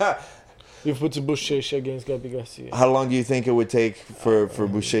 You put Buchecha against Gabi Garcia. How long do you think it would take for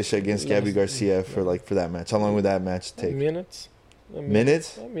Buchecha against Gabby Less- Garcia for that match? How long would that match take? Minutes.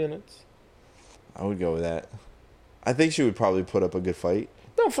 Minutes? Minutes. I would go with that. I think she would probably put up a good fight.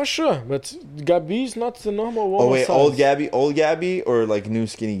 No, for sure. But Gabi is not the normal one. Oh wait, old Gabby, or like new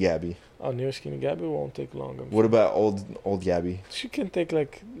skinny Gabby? Oh, new skinny Gabi won't take long. What about old Gabby? She can take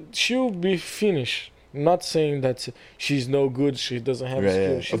like, she'll be finished. Not saying that she's no good. She doesn't have Right,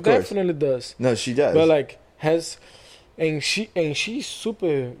 skills. yeah, She of course. definitely does. No, she does. But like she's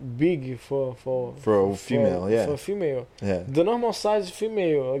super big for For a female, yeah. For a female. Yeah. The normal size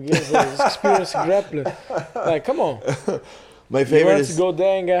female against an experienced grappler. Like, come on. My You favorite want to is go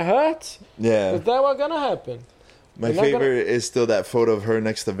there and get hurt? yeah. Is that what's gonna happen? My You're not gonna- favorite is still that photo of her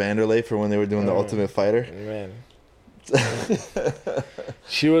next to Vanderlei for when they were doing the Mm. Ultimate Fighter. Man.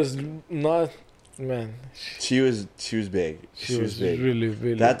 She was not, man. She was big. She was really,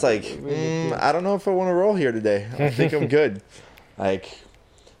 really. That's like, really big. I don't know if I want to roll here today. I think I'm good. Like,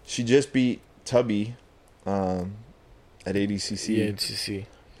 she just beat Tubby at ADCC. Yeah, to see.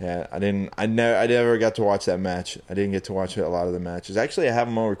 Yeah, I never got to watch that match. I didn't get to watch a lot of the matches. Actually, I have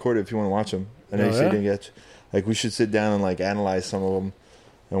them all recorded if you want to watch them. I know Oh, you said yeah? you didn't get. Like, we should sit down and like analyze some of them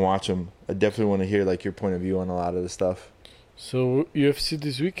and watch them. I definitely want to hear like your point of view on a lot of the stuff. So UFC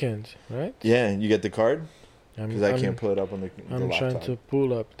this weekend, right? Yeah, you get the card because I I'm- can't pull it up on the I'm laptop. trying to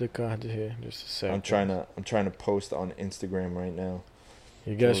pull up the card here. Just a second. I'm trying to post on Instagram right now.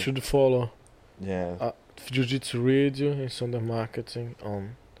 You guys so- should follow Yeah, Jiu-Jitsu Radio and Sonder Marketing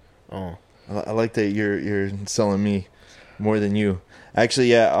on. I like that you're selling me more than you.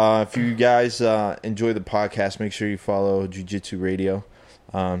 Actually, yeah. If you guys enjoy the podcast, make sure you follow Jiu-Jitsu Radio.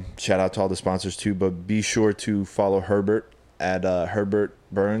 Shout out to all the sponsors too, but be sure to follow Herbert at Herbert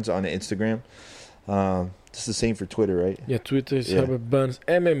Burns on Instagram. It's the same for Twitter, right? Yeah, Twitter is Yeah. Herbert Burns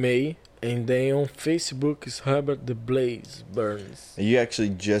MMA, and then on Facebook is Herbert the Blaze Burns. You actually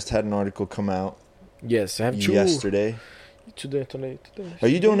just had an article come out Yes, I have two. yesterday. Today. Are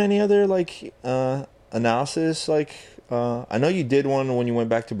you doing any other like analysis? Like, I know you did one when you went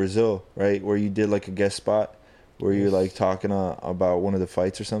back to Brazil, right? Where you did like a guest spot, where you're like talking about one of the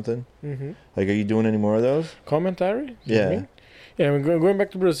fights or something. Mm-hmm. Like, are you doing any more of those? Commentary? You Yeah. mean? Yeah, I'm going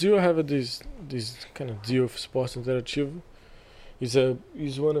back to Brazil. I have this kind of deal with Sports Interativo.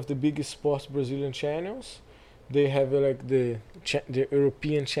 It's one of the biggest sports Brazilian channels. They have like the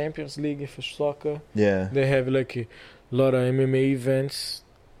European Champions League for soccer. Yeah. They have like a lot of MMA events.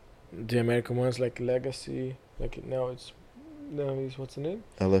 The American ones like Legacy. Like now it's what's the name?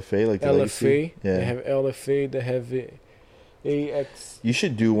 LFA, like the LFA. Legacy? Yeah. They have LFA. They have AX. You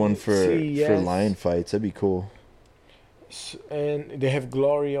should do one for CES. lion fights. That'd be cool. And they have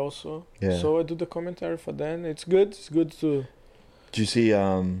Glory also. Yeah. So I do the commentary for them. It's good. It's good to. Did you see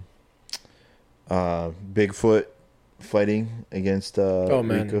Bigfoot fighting against Oh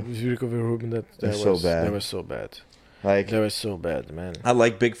man, Rico? Rico Verhoeven. That They're was so bad. That was so bad. Like, That was so bad, man. I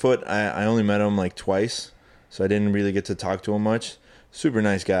like Bigfoot. I only met him like twice, so I didn't really get to talk to him much. Super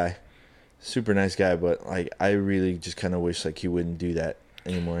nice guy. But like, I really just kind of wish like he wouldn't do that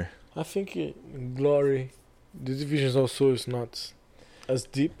anymore. I think Glory, the divisions also is not as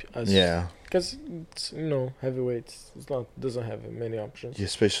deep as Yeah, because it's heavyweights. It's not doesn't have many options.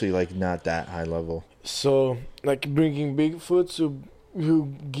 especially like not that high level. So like bringing Bigfoot will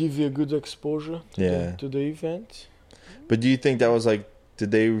give you a good exposure Yeah. to the event. But do you think that was like,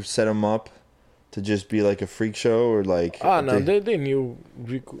 did they set him up to just be like a freak show or like? No, they knew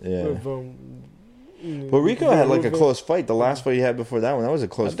Rico. Yeah. But Rico had like a close fight. The last fight he had before that one, that was a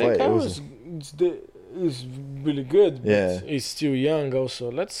close fight. That is really good. But Yeah. he's still young.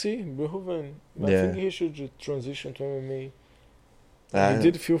 Also, let's see Verhoeven. I Yeah. think he should transition to MMA. I- He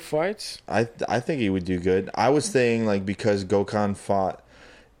did a few fights. I think he would do good. I was saying like, because Gokhan fought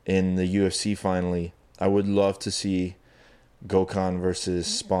in the UFC finally, I would love to see Gokhan versus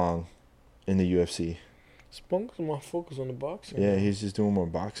Spong in the UFC. Spunk's more focused on the boxing. Yeah, he's just doing more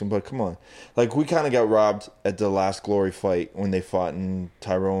boxing. But come on, like we kind of got robbed at the last Glory fight when they fought and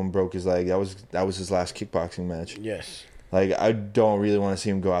Tyrone broke his leg. That was his last kickboxing match. Yes. Like I don't really want to see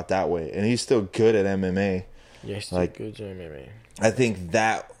him go out that way, and he's still good at MMA. Yes, Like, good MMA. I think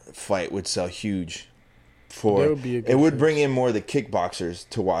that fight would sell huge. That For would be a good it would fight. bring in more of the kickboxers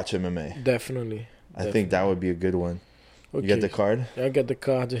to watch MMA. Definitely. I think that would be a good one. Okay. You got the card? I got the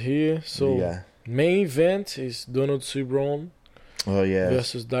card here. So Yeah. main event is Donald Cerrone Oh yeah.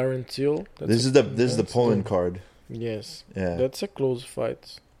 versus Darren Till. This is the Poland card. Yes. Yeah. That's a close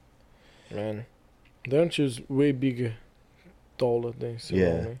fight. Man. Darren Till's way bigger, taller than Cerrone.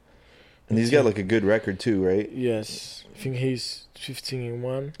 Yeah. And he's got like a good record too, right? Yes. I think he's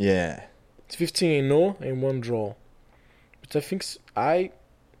 15-1. Yeah. It's 15-0 and 1 draw. But I think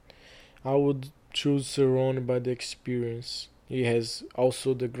I would choose Cerrone by the experience. He has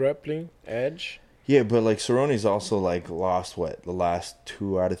also the grappling edge. Yeah, but like Cerrone's also like lost the last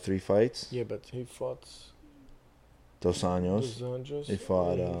 2 out of 3 fights? Yeah, but he fought Dos Anjos. Dos Anjos. He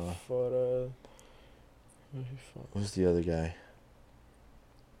fought who he fought? who's the other guy?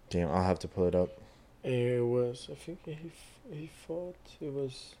 Damn, I'll have to pull it up. It was, I think he fought, it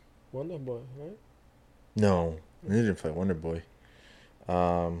was Wonderboy, right? No, he didn't fight Wonder Boy.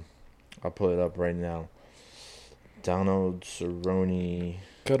 I'll pull it up right now. Donald Cerrone.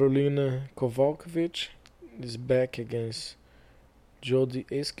 Karolina Kowalkiewicz is back against Jody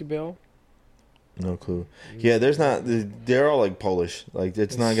Esquibel. No clue. Yeah, they're all like Polish. Like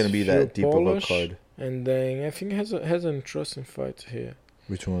it's not gonna be that deep Polish, of a card. And then I think has an interesting fight here.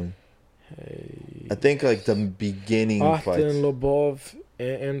 Which one? I think like the beginning Artem fights. Lobov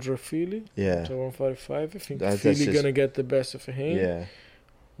and Andrew Feely. Yeah. To 145. I think That's Feely just- gonna get the best of him. Yeah.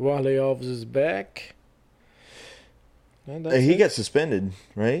 Warley Alves is back. And that's He it. got suspended,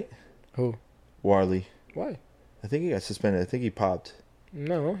 right? Who? Warley. Why? I think he got suspended. I think he popped.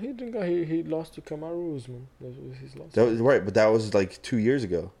 No, he didn't. He lost to Kamaru Usman. That was his last. That was right, but that was like 2 years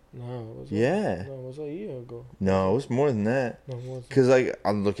ago. No, it was Yeah. No, it was a year ago. No, it was more than that. No, it wasn't. Cause like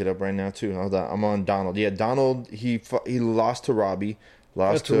I'll look it up right now too. Hold on, I'm on Donald. Yeah, Donald. He lost to Robbie,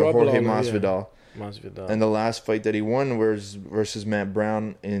 lost to to Rob Jorge Lawler, Masvidal, Masvidal. and the last fight that he won was versus Matt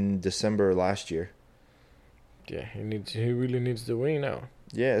Brown in December last year. Yeah, he really needs the win now.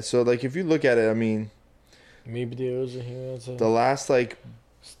 Yeah, so like if you look at it, I mean, Maybe they using him as a the last like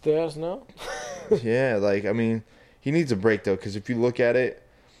stairs now. yeah, like I mean, he needs a break though. Cause if you look at it,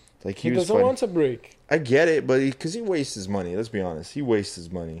 like He was doesn't fighting- want a break. I get it, but because he wastes his money. Let's be honest, he wastes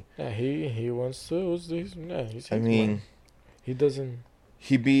his money. Yeah, he wants to. I mean, he doesn't.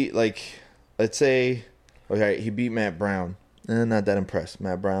 he beat like, let's say, okay, he beat Matt Brown. Not that impressed.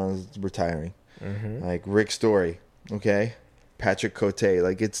 Matt Brown is retiring. Mm-hmm. Like Rick Story, okay, Patrick Cote.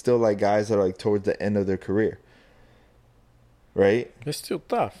 Like it's still like guys that are like towards the end of their career, right? It's still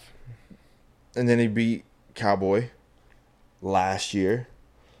tough. And then he beat Cowboy last year,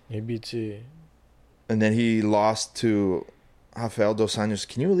 He beat and then he lost to Rafael Dos Anjos.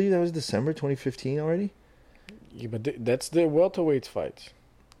 Can you believe that was December 2015 already? yeah, but that's the welterweight fight.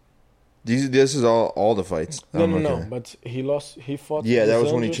 This is all the fights. No, I'm no, looking no. at. But he lost. He fought. Yeah, that Dos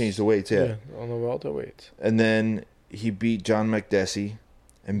was when he Anjos, changed the weights. Yeah. on the welterweight. And then he beat John McDessie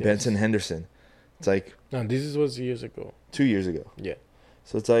and Yes. Benson Henderson. It's like No, was years ago. 2 years ago. Yeah.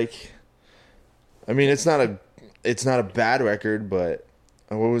 So it's like, I mean, it's not a bad record, but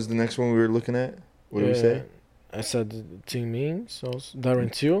what was the next one we were looking at? What did we say? I said Tim Means, so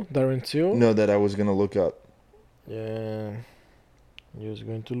Darren Till. No, that I was gonna look up. Yeah. He was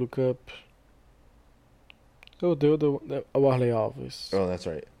going to look up. Oh, the Warley Alves. Oh, that's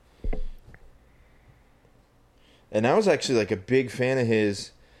right. And I was actually like a big fan of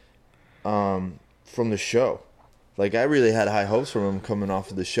his, from the show. Like I really had high hopes from him coming off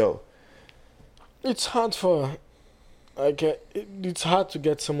of the show. It's hard for, it's hard to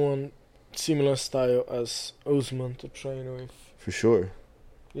get someone similar style as Usman to train with. For sure.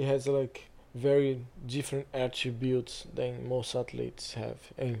 He has like very different attributes than most athletes have,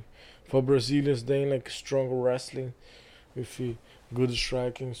 and for Brazilians, they like stronger wrestling with good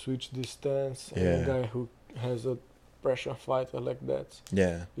striking, switch distance, and a guy who has a pressure fighter like that.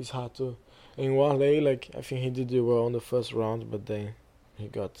 Yeah. It's hard to. And Warley, like I think he did it well in the first round, but then he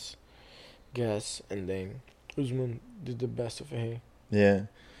got gas, and then Usman did the best of him. Yeah.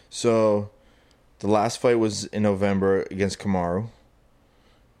 So the last fight was in November against Kamaru.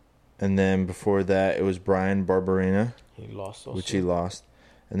 And then before that, it was Brian Barberena, He lost also. which he lost.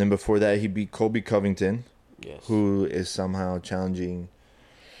 And then before that, he beat Colby Covington, Yes. who is somehow challenging.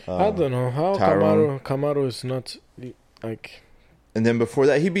 I don't know how Tyrone. Kamaru is not like. And then before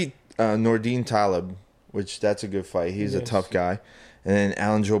that, he beat Nordine Taleb, which that's a good fight. He's a Yes. tough guy. And then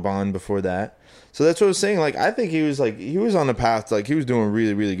Alan Joban before that. So that's what I was saying. Like I think he was on the path. Like he was doing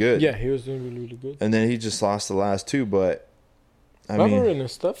really, really good. Yeah, he was doing really, really good. And then he just lost the last two. But I mean, Barberena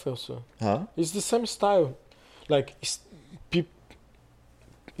stuff also. huh? It's the same style. Like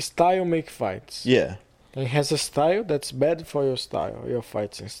style make fights. Yeah. And he has a style that's bad for your style, your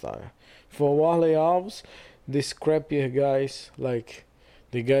fighting style. For Warley Alves, the scrappier guys, like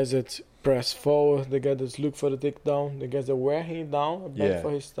the guys that press forward, the guys that look for the takedown, the guys that wear him down, are bad Yeah.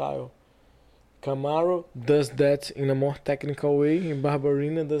 for his style. Kamaru does that in a more technical way, and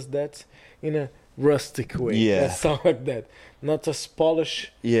Barberena does that in a rustic way. Yeah. That sound like that. Not as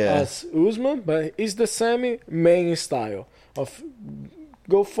polished Yeah. as Usman, but it's the same main style of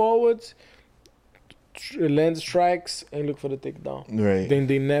go forward, land strikes, and look for the takedown. Right. Then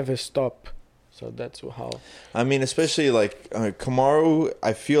they never stop. So that's how. I mean, especially like Kamaru,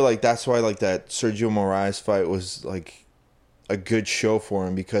 I feel like that's why like that Sergio Moraes fight was like a good show for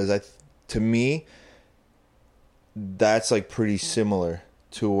him because to me, that's like pretty similar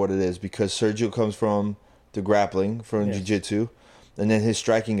to what it is because Sergio comes from the grappling from Yes. jiu-jitsu and then his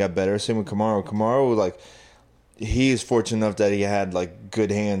striking got better. Same with Kamaru. Kamaru, like, he is fortunate enough that he had like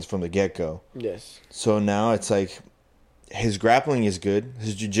good hands from the get-go. Yes. So now it's like his grappling is good.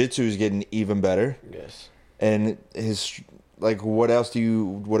 His jiu-jitsu is getting even better. Yes. And his like what else do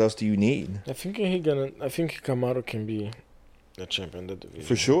you need? I think Kamaru can be the champion of the division.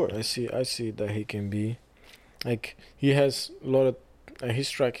 For sure. I see that he can be. Like he has a lot of. His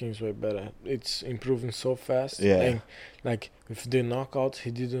striking is way better. It's improving so fast. Yeah. And like with the knockout, he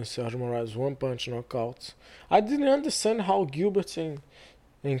did on Sergio Moraes one punch knockouts. I didn't understand how Gilbert and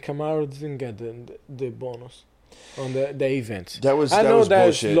Kamaru didn't get the bonus on the event. That was I know was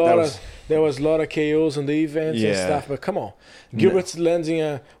bullshit. There was a lot of KOs on the events and Yeah. stuff, but come on, Gilbert's landing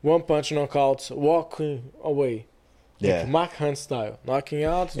a one punch knockout, walking away. Yeah. Like Mark Hunt style, knocking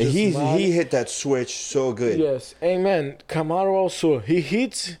out. And just mark. he hit that switch so good. Yes, and man, Kamaru also he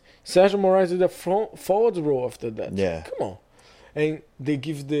hits Sergio Moraes with the forward roll after that. Yeah. Come on, and they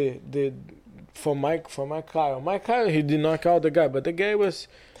give the for Mike Kyle. Mike Kyle he did knock out the guy, but the guy was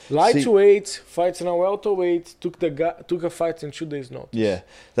lightweight, fighting a welterweight. Took a fight in 2 days notice. Yeah.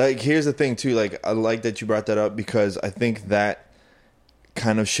 Like here's the thing too, like I like that you brought that up because I think that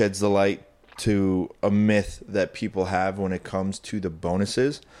kind of sheds the light to a myth that people have when it comes to the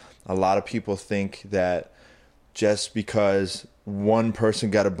bonuses. A lot of people think that just because one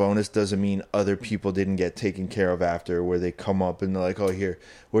person got a bonus doesn't mean other people didn't get taken care of after, where they come up and they're like, oh, here,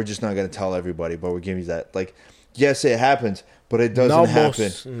 we're just not going to tell everybody, but we're giving you that. Like, yes, it happens, but it doesn't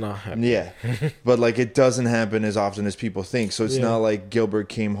happen. Not happen. Yeah, but like it doesn't happen as often as people think. So it's Yeah. not like Gilbert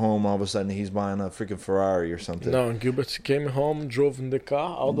came home all of a sudden he's buying a freaking Ferrari or something. No, Gilbert came home, drove in the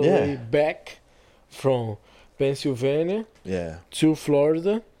car all the Yeah. way back from Pennsylvania Yeah, to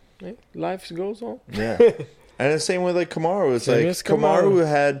Florida. Hey, life goes on. yeah. And the same with like Kamaru. It's Same like as Kamaru Kamaru.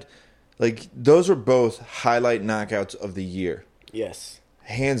 had like those were both highlight knockouts of the year, Yes.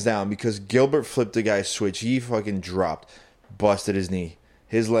 hands down. Because Gilbert flipped the guy's switch. He fucking dropped, busted his knee.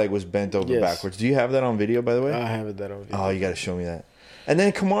 His leg was bent over Yes. backwards. Do you have that on video, by the way? I have that on video. Oh, you got to show me that. And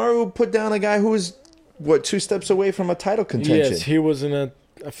then Kamaru put down a guy who was, 2 steps away from a title contention. Yes, he was in a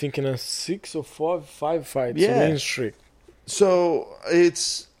 6 or 5 fights. Yeah. Win streak. So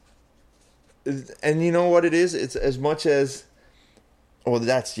it's, and you know what it is? It's as much as,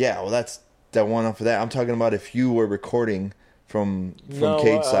 that's that one off of that. I'm talking about if you were recording from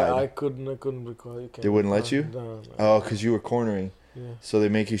Cage side. I couldn't record. They wouldn't let you? No. Oh, because you were cornering. Yeah. So they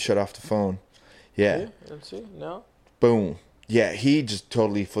make you shut off the phone. Yeah. Let's see now. Boom. Yeah, he just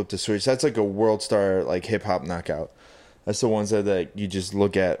totally flipped the switch. That's like a world star, like, hip-hop knockout. That's the ones that you just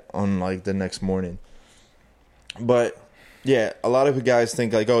look at on, like, the next morning. But, yeah, a lot of guys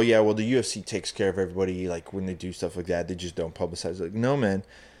think, like, oh, yeah, well, the UFC takes care of everybody. Like, when they do stuff like that, they just don't publicize it. Like, no, man.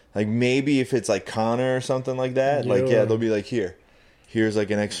 Like, maybe if it's, like, Conor or something like that, like, yeah, they'll be like, here's, like,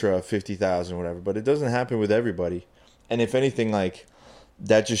 an extra 50,000 or whatever. But it doesn't happen with everybody. And if anything, like,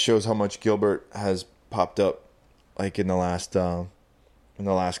 that just shows how much Gilbert has popped up, like, in the last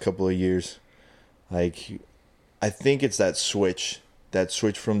couple of years. Like, I think it's that switch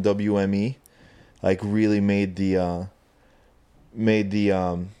from WME, like, really made the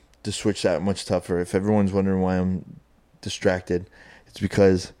switch that much tougher. If everyone's wondering why I'm distracted, it's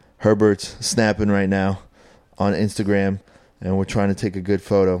because Herbert's snapping right now on Instagram, and we're trying to take a good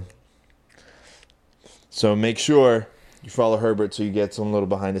photo. So make sure you follow Herbert so you get some little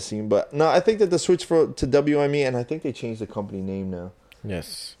behind the scene. But no, I think that the switch to WME, and I think they changed the company name now.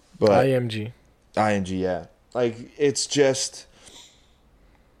 Yes. But IMG, yeah. Like, it's just,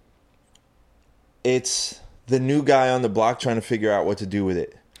 it's the new guy on the block trying to figure out what to do with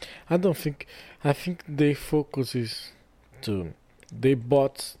it. I think their focus is they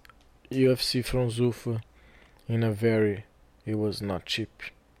bought UFC from Zuffa it was not cheap.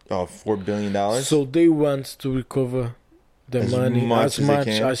 Oh, $4 billion? So they want to recover the money as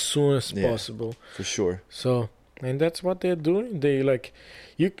soon as possible. For sure. So, and that's what they're doing. I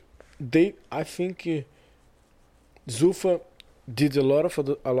think Zuffa did a lot for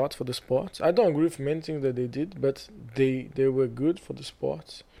the sports. I don't agree with many things that they did, but they were good for the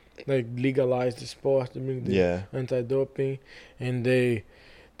sports. Like, legalize the sport, they bring the anti-doping, and they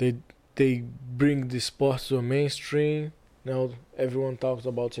bring the sport to a mainstream. Now everyone talks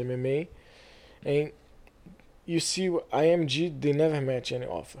about MMA, and you see IMG, they never match any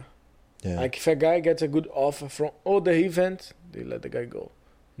offer. Yeah. Like, if a guy gets a good offer from other event, they let the guy go.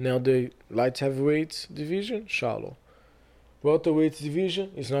 Now the light heavyweights division, shallow. Welterweight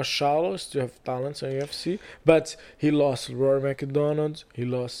division is not shallow, still have talents on UFC, but he lost Rory McDonald, he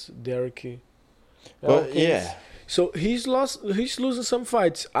lost Derek. But yeah. So he's losing some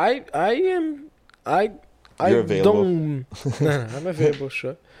fights. You're available. No, I'm available,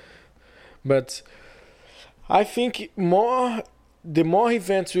 sure. But I think the more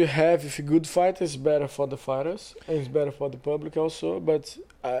events we have with good fighters, better for the fighters, and it's better for the public also. But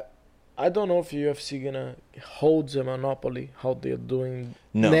I don't know if UFC gonna hold the monopoly how they're doing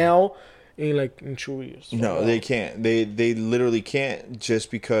now in 2 years. No, they can't. They literally can't, just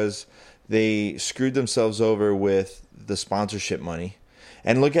because they screwed themselves over with the sponsorship money.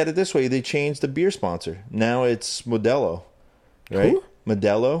 And look at it this way: they changed the beer sponsor. Now it's Modelo, right? Who?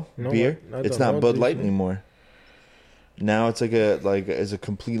 Modelo beer. It's not Bud Light Disney. anymore. Now it's it's a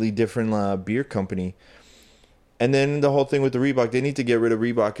completely different beer company. And then the whole thing with the Reebok, they need to get rid of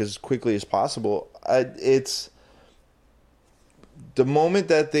Reebok as quickly as possible. It's the moment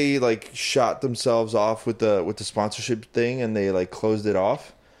that they shot themselves off with the sponsorship thing and they closed it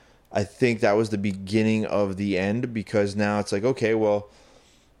off. I think that was the beginning of the end, because now it's okay, well,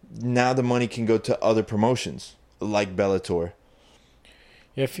 now the money can go to other promotions like Bellator.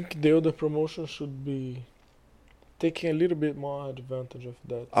 Yeah, I think the other promotion should be taking a little bit more advantage of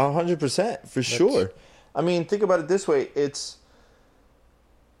that. 100%, for sure. I mean, think about it this way. It's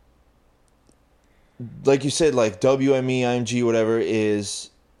like you said, WME, IMG, whatever,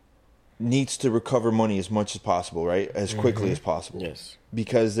 needs to recover money as much as possible, right? As quickly as possible. Yes.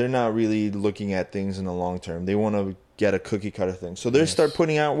 Because they're not really looking at things in the long term. They want to get a cookie cutter thing. So they start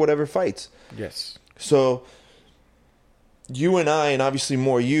putting out whatever fights. Yes. So you and I, and obviously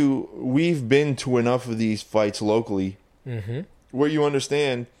more you, we've been to enough of these fights locally where you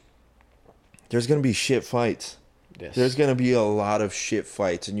understand there's going to be shit fights. Yes. There's going to be a lot of shit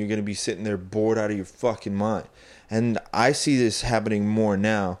fights, and you're going to be sitting there bored out of your fucking mind. And I see this happening more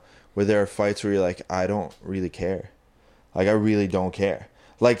now, where there are fights where you're like, I don't really care. I really don't care.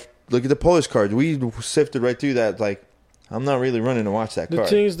 Look at the Polish card. We sifted right through that. I'm not really running to watch that card. The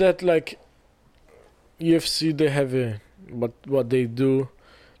thing is that, UFC, they have what they do,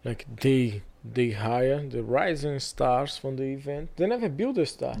 they they hire the rising stars from the event. They never build a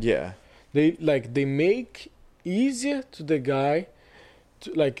star. Yeah. They make easier to the guy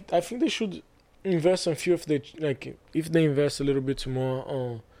to, like, I think they should invest in few if they invest a little bit more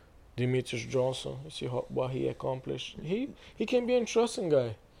on Demetrius Johnson, see what he accomplished. He can be an interesting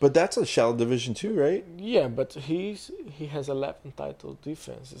guy. But that's a shallow division too, right? Yeah, but he has 11 title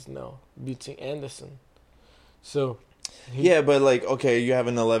defenses now, beating Anderson. So Yeah, but like, okay, you have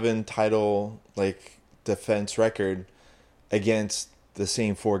an 11 title like defense record against the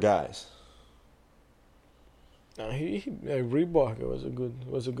same 4 guys. Reebok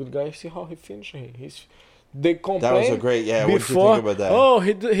was a good guy. See how he finished. They complained. That was a great. Yeah, what did you before, think about that? Oh,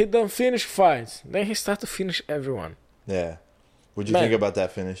 he done finish fights. Then he started to finish everyone. Yeah. What did you think about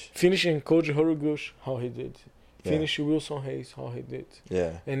that finish? Finishing Koji Horiguchi, how he did. Yeah. Finish Wilson Hayes, how he did.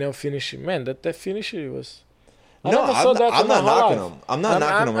 Yeah. And now finish, man, that finish was. I'm not knocking him. I'm not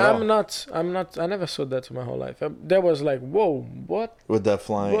knocking him at all. I never saw that in my whole life. That was like, whoa, what? With that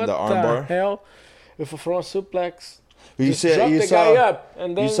flying, What the armbar. hell? With a front suplex. You guy up,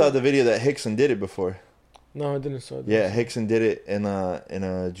 and then you saw the video that Hickson did it before. No, I didn't saw that. Yeah, Hickson did it in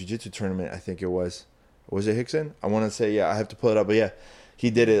a jiu-jitsu tournament, I think it was. Was it Hickson? I want to say, yeah, I have to pull it up, but yeah, he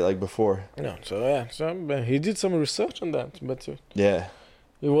did it like before. No, so he did some research on that, but Yeah.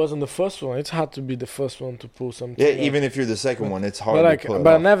 it wasn't the first one. It's hard to be the first one to pull something. Yeah, up. even if you're the second one, it's hard But to pull it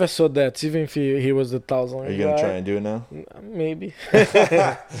I off. never saw that. Even if he was the 1,000. Are you going to try and do it now? Maybe.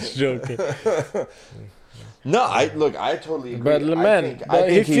 Just joking. No, I totally agree. But man, I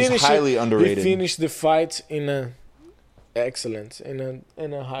think he's highly underrated. He finished the fight in a excellent, in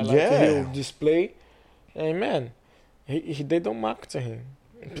a highlight Yeah. reel display, and man, they don't market him.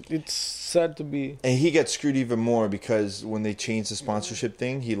 It's sad to be. And he gets screwed even more because when they changed the sponsorship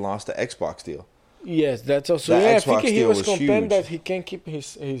thing, he lost the Xbox deal. Yes, that's also. That Yeah, Xbox I think he deal was was complaining huge. that he can't keep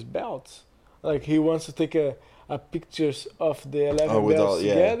his belts. Like he wants to take a pictures of the 11 with belts all-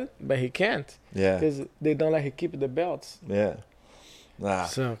 yeah. together, but he can't Yeah, because they don't let him keep the belts. yeah. Nah,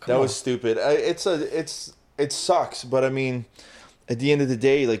 So come that on. was stupid. It sucks, but I mean, at the end of the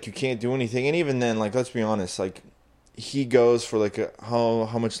day, like you can't do anything. And even then, like let's be honest, like he goes for like how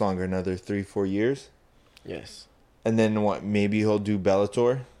much longer? Another 3-4 years, Yes. and then what? Maybe he'll do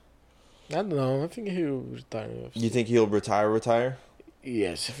Bellator. I don't know. I think he'll retire. You think he'll retire?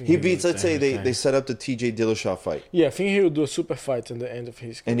 Yes. I think He he'll beats. Let's say retire. they set up the T.J. Dillashaw fight, Yeah, I think he'll do a super fight in the end of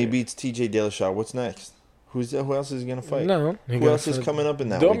his career. and he beats T.J. Dillashaw. What's next? Who else is he gonna fight? No. Who else is coming up in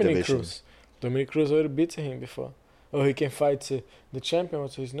that weight Dominic division? Cruz. Dominic Cruz already beaten him before. Oh, he can fight the champion.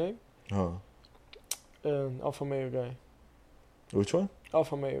 What's his name? Oh, Alpha male guy. which one?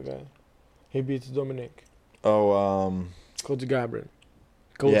 Alpha male guy. He beats Dominic. Oh, Cody Gabriel.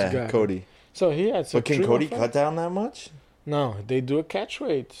 Cody. So he had some. But can Cody cut down that much? No, they do a catch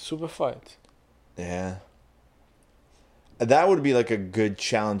weight super fight. Yeah. That would be like a good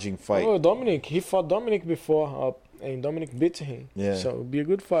challenging fight. Oh, Dominic. He fought Dominic before, and Dominic beat him. Yeah. So it would be a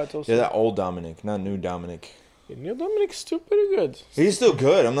good fight also. Yeah, that old Dominic, not new Dominic. New Dominic's still pretty good. He's still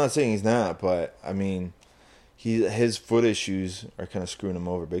good. I'm not saying he's not, but I mean, his foot issues are kind of screwing him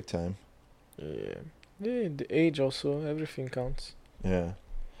over big time. Yeah. Yeah, the age also, everything counts. Yeah,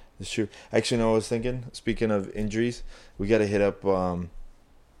 it's true. Actually, no, I was thinking. Speaking of injuries, we got to hit up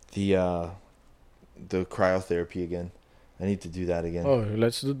the cryotherapy again. I need to do that again. Oh,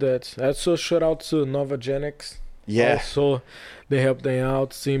 let's do that. Also, shout out to Novagenics. Yeah, Also, they helped them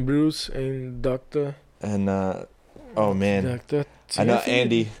out, Team Bruce and Dr. and oh man, Dr. I know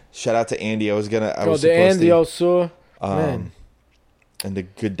Andy. Shout out to Andy. I was The supposed Andy to. also. Man. And the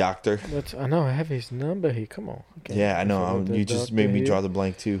good doctor. But I know I have his number here. Come on. Okay. Yeah, I know. forgot the You just doctor made me here. draw the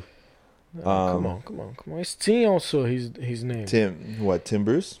blank too. Come on. It's Tim also. His name. Tim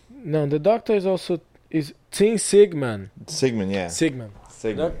Bruce? No, the doctor is Tim Sigman. Sigmund, yeah. Sigman.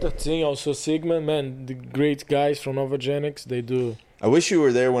 Sigmund. Dr. Tim also Sigman. Man, the great guys from Novagenics. They do. I wish you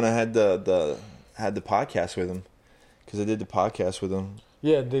were there when I had the podcast with him, because I did the podcast with him.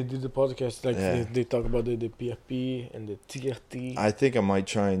 Yeah, they do the podcast. Like Yeah. they talk about the PRP and the TRT. I think I might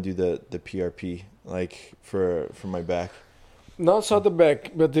try and do the PRP, like for my back. Not so the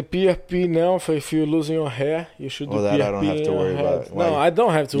back, but the PRP now. If you're losing your hair, you should do Well, that PRP I don't have to in your worry head. about. No, Why? I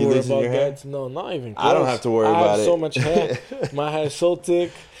don't have to You worry losing about your hair? that. No, not even close. I don't have to worry I about have so it. much hair. My hair is so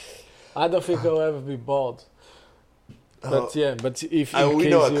thick. I don't think I'll ever be bald. But yeah, but if we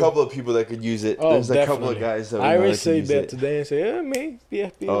know a couple of people that could use it. Oh, There's a couple definitely. of guys that we I know always that could say use that it. today and say, yeah, me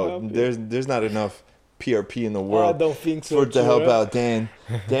PRP. Oh, help you." there's not enough PRP in the I world don't think so. for it to too, help huh? out Dan.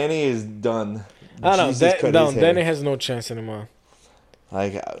 Danny is done. I know. Jesus cut his hair. Danny has no chance anymore.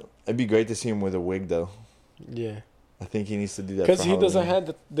 Like, it'd be great to see him with a wig though. Yeah. I think he needs to do that. Because for he doesn't Halloween.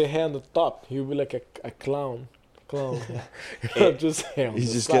 have the hair on the top. He'll be like a clown. Just hair on He's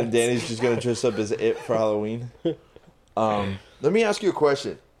the just sides. gonna Danny's just gonna dress up as it for Halloween. Let me ask you a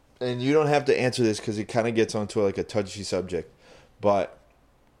question, and you don't have to answer this because it kind of gets onto like a touchy subject. But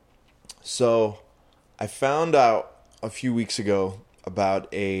so I found out a few weeks ago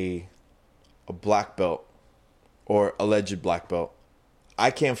about a black belt or alleged black belt.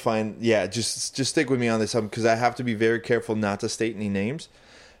 I can't find. Yeah, just stick with me on this because I have to be very careful not to state any names.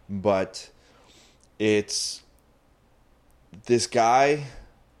 But it's this guy.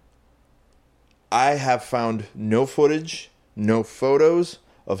 I have found no footage, no photos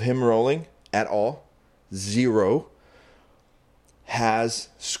of him rolling at all. Zero. Has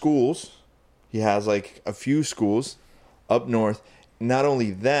schools. He has like a few schools up north. Not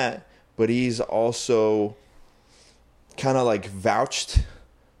only that, but he's also kind of like vouched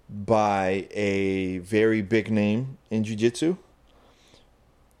by a very big name in jiu-jitsu.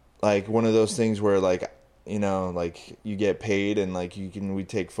 Like one of those things where like, you know, like you get paid and like we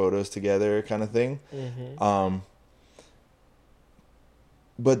take photos together kind of thing. Mm-hmm.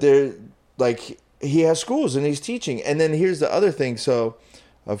 But they're like, he has schools and he's teaching. And then here's the other thing. So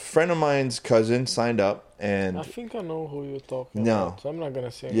a friend of mine's cousin signed up and I think I know who you're talking No. about. So I'm not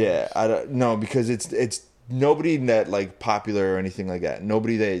gonna say. yeah, names. I don't know because it's nobody that like popular or anything like that.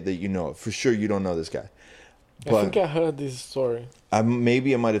 Nobody that you know. For sure you don't know this guy. I think I heard this story.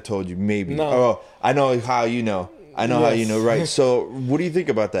 Maybe I might have told you. Maybe. No. Oh, I know how you know. I know how you Yes. know. Right. So, what do you think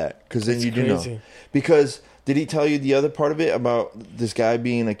about that? Because then It's you do crazy. know. Because did he tell you the other part of it about this guy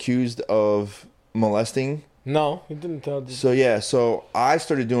being accused of molesting? No, he didn't tell this. So yeah. So I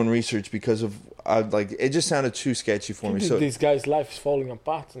started doing research because of like it just sounded too sketchy for me. So This guy's life is falling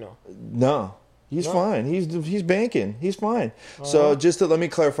apart now. no. He's No. fine. He's banking. He's fine. Uh-huh. So just to let me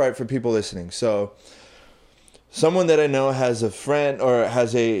clarify it for people listening. So someone that I know has a friend or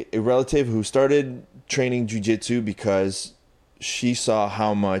has a relative who started training jiu-jitsu because she saw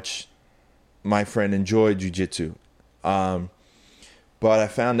how much my friend enjoyed jiu-jitsu. But I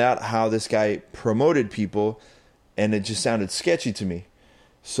found out how this guy promoted people and it just sounded sketchy to me.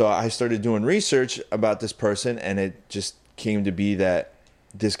 So I started doing research about this person and it just came to be that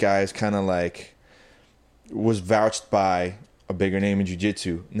this guy is kind of like was vouched by a bigger name in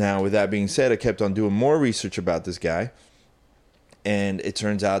jiu-jitsu. Now, with that being said, I kept on doing more research about this guy. And it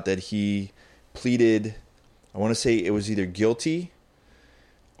turns out that he pleaded, I want to say it was either guilty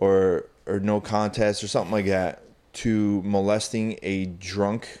or no contest or something like that to molesting a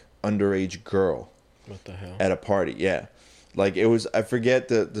drunk underage girl What the hell? at a party. Yeah. Like it was, I forget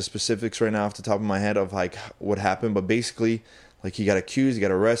the specifics right now off the top of my head of like what happened, but basically like he got accused, he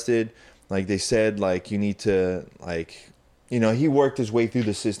got arrested. Like they said, like you need to like, you know, he worked his way through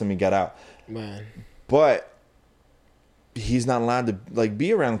the system and got out. Man. But he's not allowed to like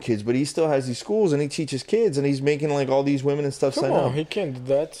be around kids, but he still has these schools and he teaches kids and he's making like all these women and stuff Come sign on, up. he can't do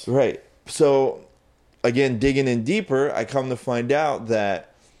that. Right. So again, digging in deeper, I come to find out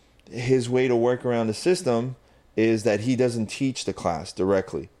that his way to work around the system is that he doesn't teach the class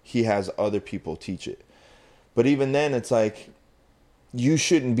directly. He has other people teach it. But even then, it's like, you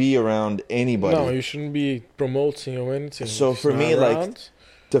shouldn't be around anybody. No, you shouldn't be promoting or anything. So If for it's me, not like, around,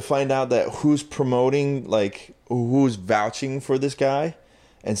 to find out that who's promoting, like, who's vouching for this guy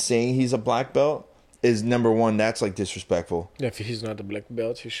and saying he's a black belt is number one, that's like disrespectful. if he's not a black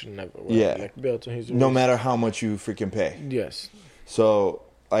belt, he should never wear Yeah. a black belt on his No wrist. matter how much you freaking pay. Yes. So,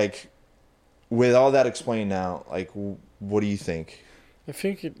 like, with all that explained now, like, what do you think? I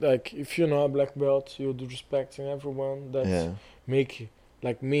think like if you're not a black belt, you're disrespecting everyone that Yeah. make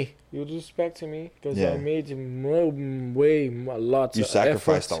like me. You're disrespecting me because Yeah. I made a lot. You of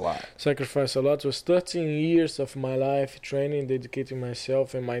sacrificed efforts. a lot. Sacrificed a lot. It was 13 years of my life training, dedicating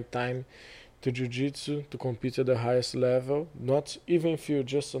myself and my time to jiu-jitsu to compete at the highest level. Not even if you're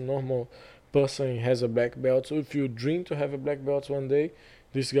just a normal person who has a black belt. So if you dream to have a black belt one day,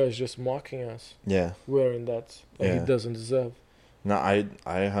 this guy is just mocking us Yeah. wearing that Yeah. he doesn't deserve. No, I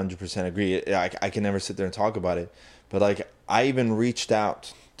 100% agree. I can never sit there and talk about it. But, like, I even reached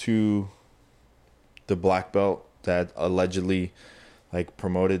out to the black belt that allegedly, like,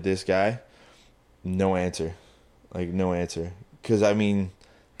 promoted this guy. No answer. Like, no answer. Because, I mean,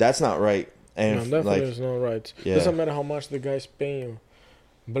 that's not right. And, No, definitely like, is not right. yeah. Doesn't matter how much the guy's paying you.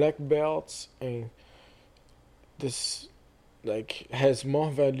 Black belts and this like has more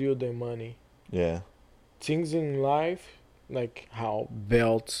value than money. yeah. Things in life like how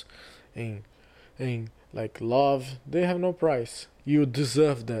belts and like love, they have no price. You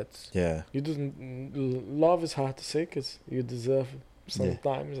deserve that. Yeah. You don't. Love is hard to say because you deserve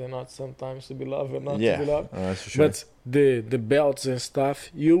sometimes, and not sometimes to be loved and not Yeah, to be loved. that's for sure. But the belts and stuff,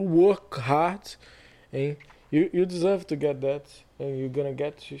 you work hard, and you deserve to get that, and you're gonna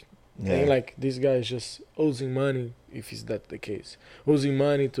get it. Yeah. And like this guy is just owing money, if is that the case, owing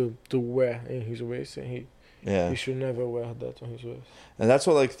money to wear in his waist, and he should never wear that on his waist. And that's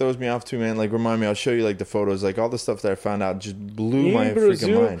what like throws me off too, man. Like remind me, I'll show you like the photos, like all the stuff that I found out just blew In my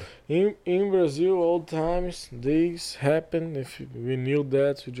Brazil, freaking mind. In Brazil, old times, this happened. If we knew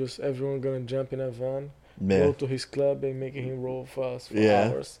that, we just everyone gonna jump in a van, go Yeah. to his club and make him roll for us for Yeah.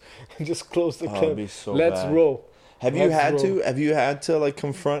 hours, and just close the Oh, it'd club. be so Let's bad. roll. Have you Let's had roll. to? Have you had to like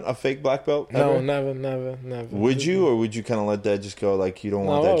confront a fake black belt? No, Ever? never. Would you, or would you kind of let that just go? Like you don't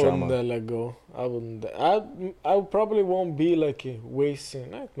want No, that I drama. wouldn't let go. I wouldn't. I probably won't be like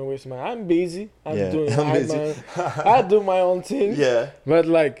wasting. Like no wasting my. I'm busy. I'm Yeah, doing. I'm I, busy. I do my own thing. Yeah. But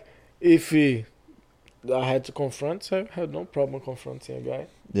like, if I had to confront, I had no problem confronting a guy.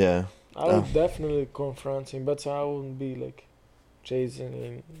 Yeah. I would definitely confront him, but I wouldn't be like chasing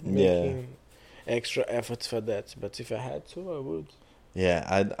him, making extra efforts for that. But if I had to, I would. Yeah.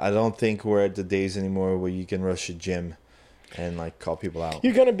 I don't think we're at the days anymore where you can rush a gym and like call people out.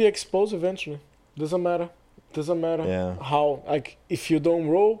 You're gonna be exposed eventually. Doesn't matter. Doesn't matter Yeah. how. Like if you don't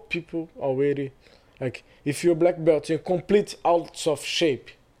roll, people already. Like if you're black belt, you're complete out of shape.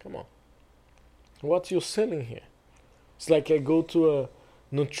 Come on. What you selling here? It's like I go to a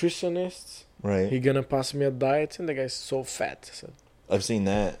nutritionist. Right. He gonna pass me a diet, and the guy's so fat. I said, I've seen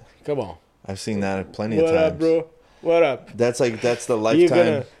that. come on. I've seen that plenty of What times. up, bro? What up? That's the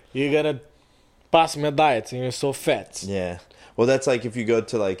lifetime. You're gonna pass me a diet, and you're so fat. Yeah. Well, that's like if you go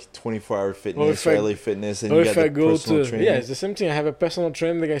to like 24-hour fitness, if I- LA Fitness, and Or you got if I the go personal to trainer. yeah, it's the same thing. I have a personal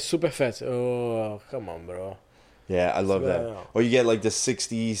trainer. The guy's super fat. Oh, come on, bro. Yeah, I love that. Yeah. Or you get like the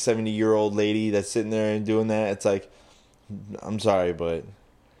 60, 70-year-old lady that's sitting there and doing that. It's like, I'm sorry, but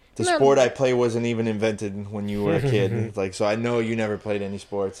the No. sport I play wasn't even invented when you were a kid. It's like, so I know you never played any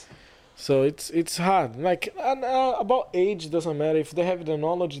sports. So it's hard. Like and, about age doesn't matter. If they have the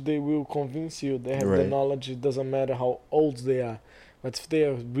knowledge, they will convince you. They have the Right. knowledge. It doesn't matter how old they are. But if they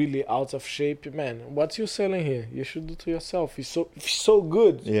are really out of shape, man, what you selling here? You should do to yourself. It's so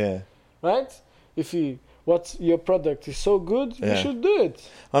good, Yeah. right? What's your product is so good, you Yeah. should do it.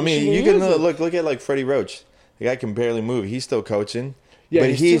 I mean, should you can use it. look at like Freddie Roach. The guy can barely move. He's still coaching. Yeah,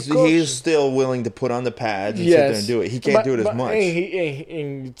 but he's still coaching. still willing to put on the pads and sit there and do it. He can't do it as much.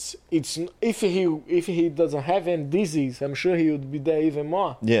 And it's if he doesn't have any disease, I'm sure he would be there even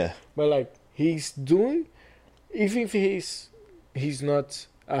more. Yeah. But like he's doing, even if he's not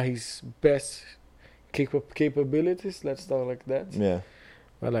at his best capabilities, let's talk like that. Yeah.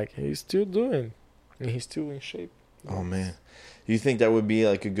 But like he's still doing, and he's still in shape. Oh man. You think that would be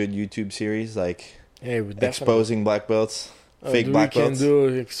like a good YouTube series, like Hey, we definitely. exposing black belts, fake We black can belts? do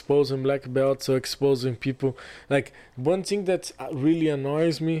exposing black belts or exposing people. Like one thing that really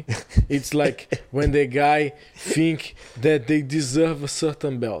annoys me, it's like when the guy think that they deserve a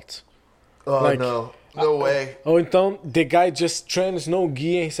certain belt. Oh Like, no way. Or então the guy just trains no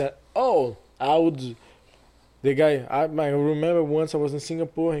gear and said, "Oh, I would." The guy, I remember once I was in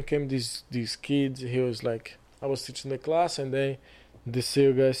Singapore. He came this kid. He was like, I was teaching the class, and then the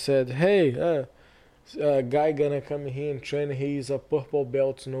sales guy said, "Hey, a guy gonna come here and train. He's a purple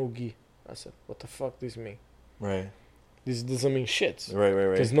belt, no gi." I said, "What the fuck does this mean? Right. This doesn't mean shit. Right.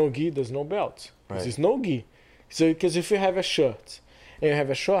 Because no gi, there's no belt. Right. There's no gi. So because if you have a shirt and you have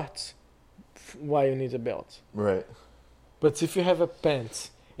a short, why you need a belt? Right. But if you have a pants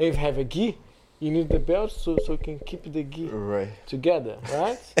and you have a gi, you need the belt so you can keep the gi Right. together,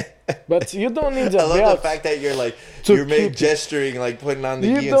 right? But you don't need a I love belt. the fact that you're like to you're keep- gesturing like putting on the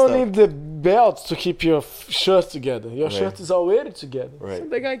You gi and don't stuff. need the belt to keep your shirt together. Your Right. shirt is already together. Right. So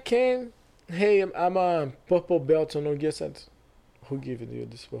the guy came, "Hey, I'm a purple belt on no gi." I said, "Who gave you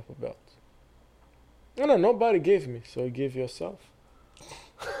this purple belt?" No, nobody gave me. So you give yourself.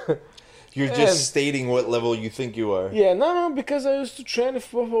 You're And- just stating what level you think you are. Yeah, no, because I used to train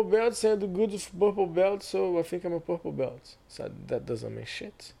for purple belts and do good with purple belt, so I think I'm a purple belt. So that doesn't mean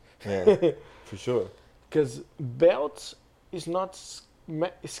shit. Yeah, for sure. Because belt is not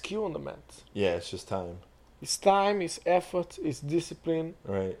skill on the mat. Yeah, it's just time. It's time, it's effort, it's discipline.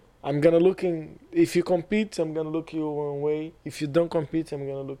 Right. I'm gonna look in. If you compete, I'm gonna look you one way. If you don't compete, I'm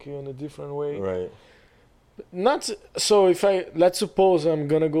gonna look you in a different way. Right. Not so. If let's suppose I'm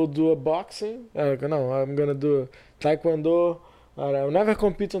gonna go do a boxing. No, I'm gonna do a taekwondo. I'll never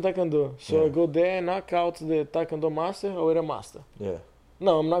compete on taekwondo. So Yeah. I go there and knock out the taekwondo master or a master. Yeah.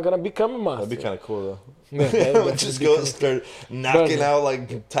 No, I'm not gonna become a master. That'd be kind of cool though. Yeah, that Just would go be and start knocking out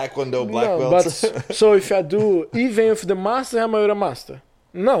like Taekwondo black no, belts. but so if I do, even if the master, am I a master?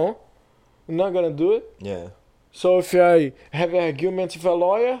 No, I'm not gonna do it. Yeah. So if I have an argument with a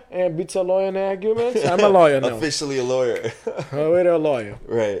lawyer and I beat a lawyer in an argument, I'm a lawyer now. Officially a lawyer. I'm already a lawyer.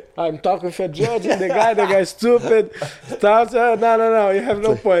 Right. I'm talking with a judge and the guy's stupid. Starts, no, you have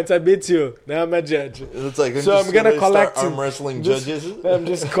no points. I beat you. Now I'm a judge. It's like So I'm gonna collect arm wrestling just- judges. I'm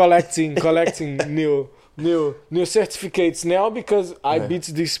just collecting new certificates now because I Right. beat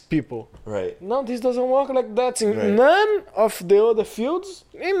these people. Right. No, this doesn't work like that. In Right. none of the other fields,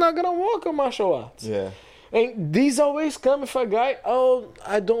 it's not gonna work in martial arts. Yeah. And these always come if a guy,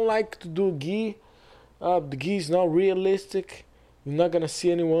 I don't like to do gi. The gi is not realistic. You're not gonna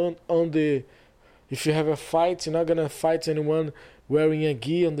see anyone on the. If you have a fight, you're not gonna fight anyone wearing a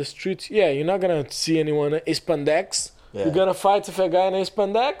gi on the street. Yeah, you're not gonna see anyone in spandex. Yeah. You're gonna fight with a guy in a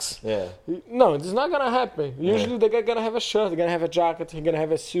spandex. Yeah. No, it's not gonna happen. Usually the guy gonna have a shirt, they're gonna have a jacket, he's gonna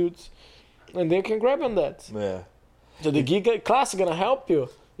have a suit, and they can grab on that. Yeah. So the gi class is gonna help you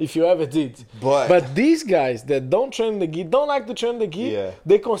if you ever did. But These guys that don't train the gi, don't like to train the gi, Yeah.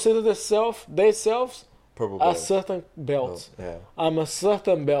 they consider themselves purple a belt. certain belt. Yeah. I'm a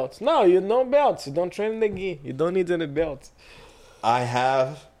certain belt. No, you no belts. You don't train the gi. You don't need any belts. I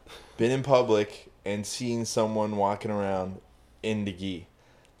have been in public and seen someone walking around in the gi.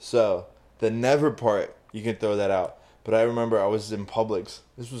 So the never part, you can throw that out. But I remember I was in Publix.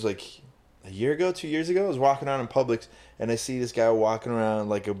 This was like a year ago, 2 years ago. I was walking around in Publix and I see this guy walking around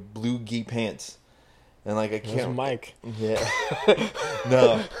like a blue gi pants. And like I That's can't. Mike. Yeah.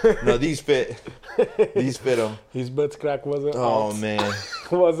 No, these fit. These fit him. His butt crack wasn't Oh out. man.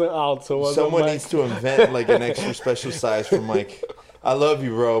 Wasn't out, so wasn't Someone Mike. needs to invent like an extra special size for Mike. I love you,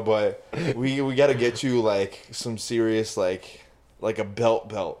 bro, but we got to get you like some serious like a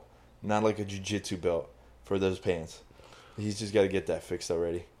belt, not like a jiu-jitsu belt for those pants. He's just got to get that fixed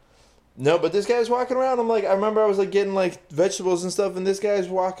already. No, but this guy's walking around. I'm like, I remember I was like getting like vegetables and stuff, and this guy's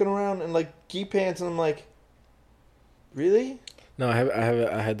walking around in like gi pants, and I'm like, really? No, I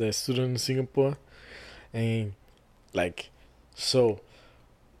had a student in Singapore, and like, so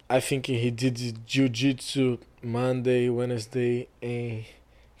I think he did jiu-jitsu Monday, Wednesday, and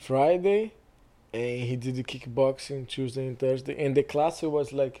Friday, and he did the kickboxing Tuesday and Thursday, and the class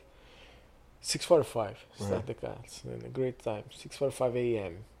was like 6:45 start Right. the class, and a great time, 6:45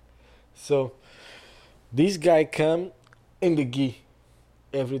 a.m. So this guy come in the gi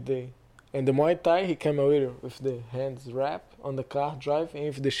every day. And the Muay Thai, he came away with the hands wrap on the car, drive, and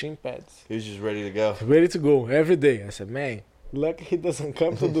with the shin pads. He was just ready to go. Ready to go every day. I said, man, lucky he doesn't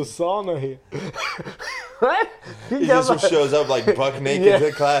come to the sauna here. Right? He just shows up like buck naked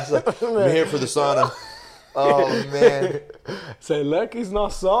to class. Like, I'm here for the sauna. Oh man. Say, lucky it's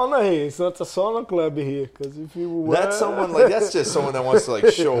not sauna here. It's not a sauna club here. Because if you were... That's someone like that's just someone that wants to like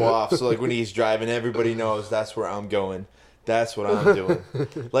show off. So like when he's driving, everybody knows that's where I'm going. That's what I'm doing.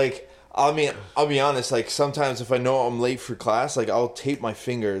 Like I mean, I'll be honest. Like sometimes if I know I'm late for class, like I'll tape my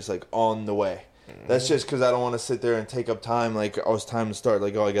fingers like on the way. That's just because I don't want to sit there and take up time. Like oh, it's time to start.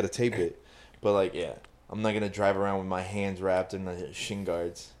 Like oh, I got to tape it. But like yeah, I'm not gonna drive around with my hands wrapped in the shin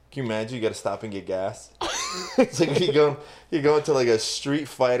guards. Can you imagine? You got to stop and get gas. It's like you're going to like a Street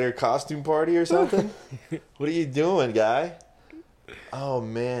Fighter costume party or something. What are you doing, guy? Oh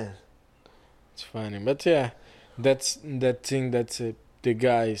man. It's funny. But yeah, that's that thing that the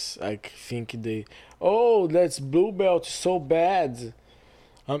guys, like, think they... Oh, that's blue belt so bad.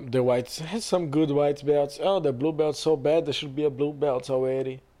 The whites has some good white belts. Oh, the blue belt's so bad, there should be a blue belt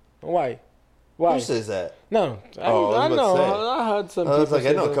already. Why? Why? Who says that? No, Oh, I I was about to know. say. I heard some I was people like, I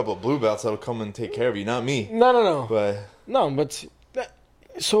say know a that. couple of blue belts that'll come and take care of you, not me. No. But No, but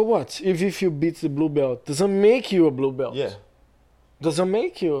so what? If you beat the blue belt, doesn't make you a blue belt. yeah, Doesn't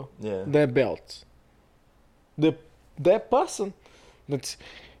make you yeah, that belt. That person,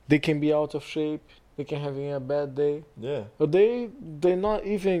 they can be out of shape. They can having a bad day. yeah, But they're not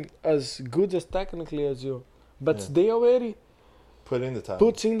even as good as technically as you. But Yeah. they already put in the time.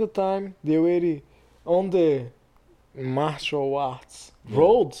 put in the time. They already on the martial arts Yeah.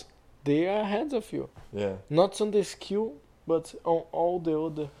 road. They are ahead of you. Yeah, Not on the skill, but on all the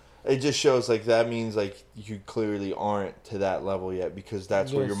other. it just shows like that means like you clearly aren't to that level yet because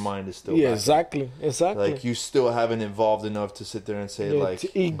that's where your Yes. mind is still. Yeah, back in. exactly. Like you still haven't evolved enough to sit there and say Yeah, like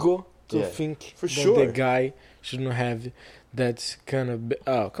the ego to Yeah, think for that sure. the guy shouldn't have that kind of.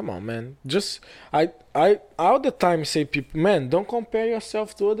 Oh, come on, man! Just I all the time say people, man, don't compare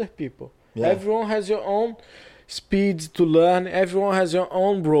yourself to other people. Yeah. Everyone has your own speed to learn. Everyone has your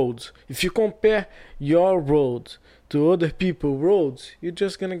own road. If you compare your road to other people's roads, you're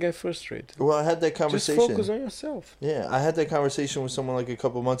just gonna get frustrated. Well, I had that conversation. Just focus on yourself. Yeah, I had that conversation with someone like a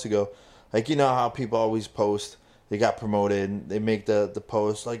couple months ago. Like, you know how people always post, they got promoted, they make the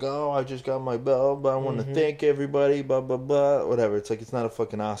post like, oh, I just got my belt, but I want to thank everybody, blah, blah, blah, whatever. It's like, it's not a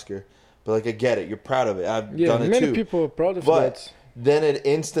fucking Oscar. But, like, I get it. You're proud of it. I've done it too. Many people are proud of that. Then it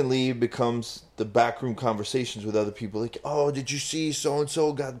instantly becomes the backroom conversations with other people. Like, oh, did you see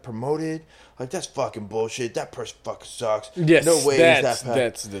so-and-so got promoted? Like, that's fucking bullshit. That person fucking sucks. Yes, no way that's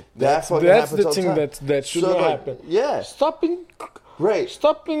the thing that shouldn't happen. Yeah. Stopping, man.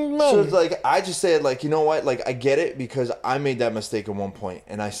 So it's like, I just said, like, you know what? Like, I get it because I made that mistake at one point,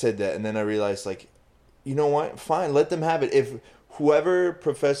 and I said that, and then I realized, like, you know what? Fine, let them have it. If whoever,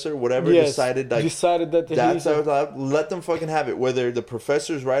 professor, whatever, decided that that's let them fucking have it. Whether the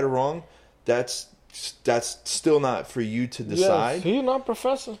professor's right or wrong, that's still not for you to decide. Yes, you're not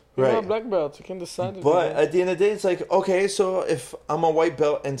professor. You're not black belt. You can decide. But at the end of the day, it's like, okay, so if I'm a white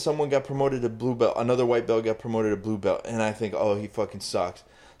belt and someone got promoted to blue belt, another white belt got promoted to blue belt, and I think, oh, he fucking sucks.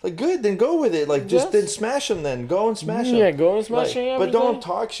 Like, good, then go with it. Like, just then smash him. Then go and smash him. Yeah, go and smash him. But don't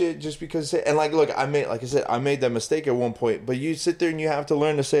talk shit just because. And like, look, I made that mistake at one point. But you sit there and you have to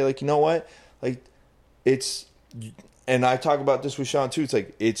learn to say, like, you know what, like, it's. And I talk about this with Sean too. It's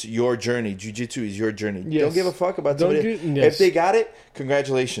like, it's your journey. Jiu-Jitsu is your journey. Yes. Don't give a fuck about somebody. If they got it,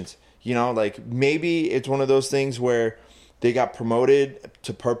 congratulations. You know, like, maybe it's one of those things where they got promoted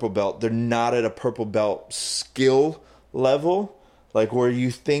to purple belt. They're not at a purple belt skill level, like where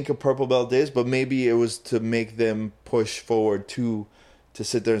you think a purple belt is, but maybe it was to make them push forward to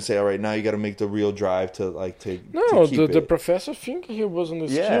sit there and say, all right, now you got to make the real drive to keep the professor think he wasn't a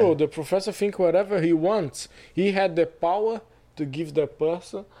skill. The professor think whatever he wants. He had the power to give that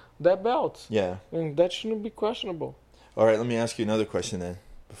person that belt. Yeah. And that shouldn't be questionable. All right, let me ask you another question then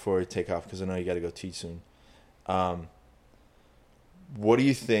before we take off, because I know you got to go teach soon. What do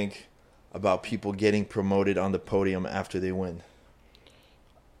you think about people getting promoted on the podium after they win?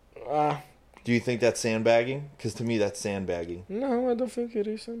 Do you think that's sandbagging? Because to me, that's sandbagging. No, I don't think it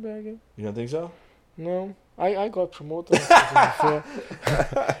is sandbagging. You don't think so? No. I got promoted on the podium before.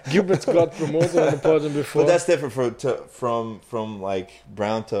 Gilbert got promoted on the podium before. But that's different from like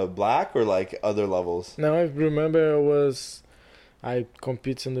brown to black or like other levels? No, I remember I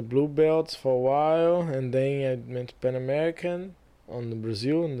competed in the blue belts for a while, and then I went to Pan American on the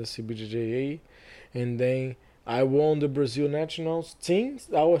Brazil in the CBJJA, and then I won the Brazil Nationals team.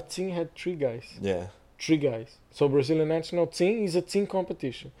 Our team had 3 guys. Yeah. 3 guys. So Brazilian national team is a team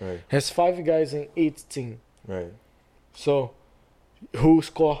competition. Right. Has 5 guys in 8 team. Right. So who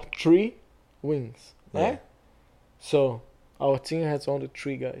score 3 wins. Yeah. Right? So our team has only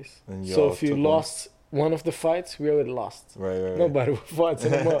 3 guys. And so if you lost one of the fights, we already lost. Right. Nobody will fight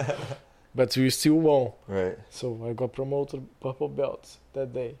anymore. But we still won. Right. So I got promoted purple belt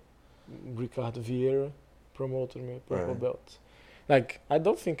that day. Ricardo Vieira promoted me purple belt. Like, I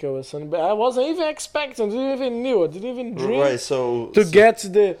don't think I was I wasn't even expecting, didn't even knew, I didn't even dream to get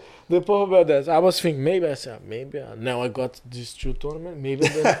the purple belt. I was thinking, now I got these 2 tournaments, maybe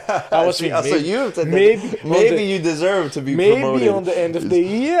then I was thinking, maybe you deserve to be promoted. Maybe on the end of the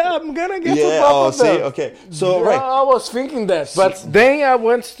year, I'm gonna get the purple belt. Okay. So, I was thinking that, but then I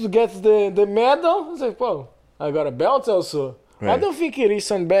went to get the medal, I was like, whoa, I got a belt also. Right. I don't think it is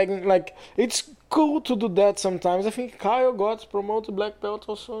sandbagging, like, it's cool to do that sometimes. I think Kyle got promoted black belt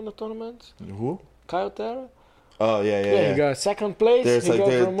also in the tournament. Who? Kyle Terra. Oh, yeah. He got 2nd place. There's he got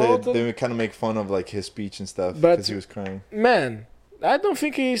promoted. They kind of make fun of like his speech and stuff because he was crying. Man, I don't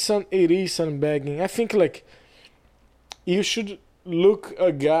think it is sandbagging. I think like you should look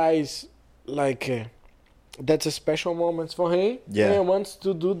at guys like that's a special moment for him. Yeah. And he wants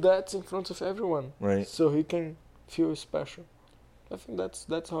to do that in front of everyone. Right. So he can feel special. I think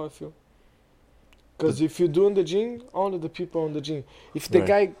that's how I feel. Because if you do in the gym, only the people in the gym. If the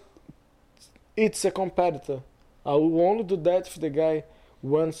guy, it's a competitor. I will only do that if the guy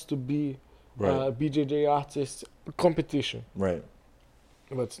wants to be a BJJ artist competition. Right.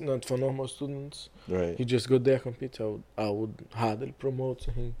 But not for normal students. Right. He just go there compete. I would hardly promote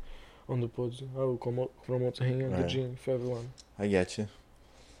him on the podium. I will promote him in the gym for everyone. I get you.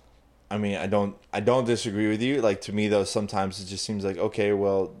 I mean, I don't disagree with you. Like, to me though, sometimes it just seems like, okay,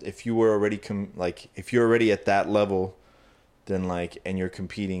 well, if you were already if you're already at that level, then like, and you're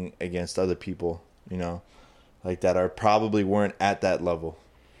competing against other people, you know, like that are probably weren't at that level,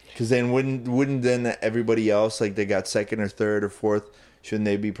 because then wouldn't then everybody else, like they got 2nd or 3rd or 4th, shouldn't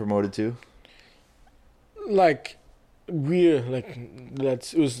they be promoted too? Like, we're like,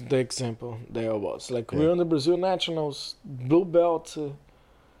 let's use the example there was like Yeah. we're on the Brazil Nationals blue belt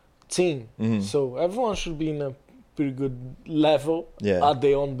team, Mhm. so everyone should be in a pretty good level Yeah. at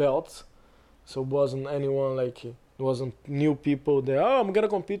their own belt. So wasn't anyone like it wasn't new people there. Oh, I'm gonna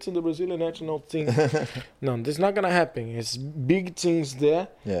compete in the Brazilian national team. No, this is not gonna happen. It's big teams there,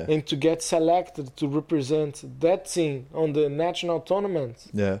 Yeah. and to get selected to represent that team on the national tournament,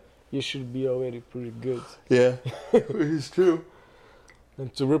 Yeah. you should be already pretty good. Yeah. It's true.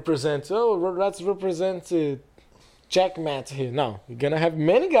 And to represent, let's represent Checkmat here. No, you're gonna have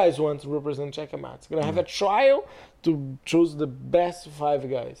many guys who want to represent Checkmat. You're gonna have a trial to choose the best 5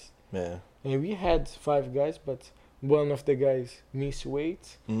 guys. Yeah. And we had 5 guys, but one of the guys missed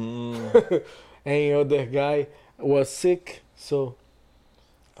weight, Mm. and the other guy was sick. So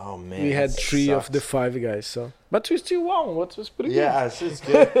Oh man. we had that 3 of the sucks. 5 guys. So, but we still won. What was pretty Yeah, it's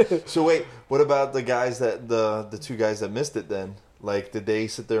good. So wait, what about the guys that the 2 guys that missed it then? Like, did they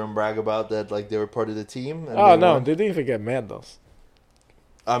sit there and brag about that? Like they were part of the team? good. And Oh they no, won? they didn't even get medals.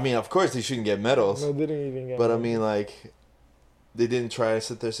 I mean, of course they shouldn't get medals, No, they didn't even get. but I medals. mean, like, they didn't try to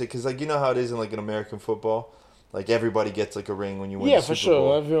sit there and say, because like you know how it is in like an American football, like everybody gets like a ring when you win. Yeah, the for Super sure.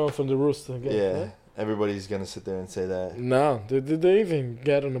 Bowl. Everyone from the Rooster. Yeah, everybody's gonna sit there and say that. No, did they even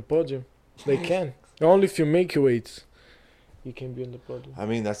get on the podium? They can. Only if you make your weight, you can be on the podium. I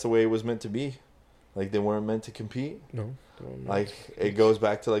mean, that's the way it was meant to be. Like they weren't meant to compete. No. they were not. Like it goes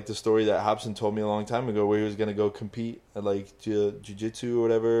back to like the story that Hobson told me a long time ago, where he was gonna go compete at like jiu-jitsu or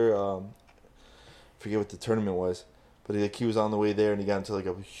whatever. Forget what the tournament was, but he was on the way there and he got into like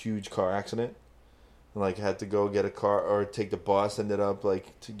a huge car accident, and like had to go get a car or take the bus. Ended up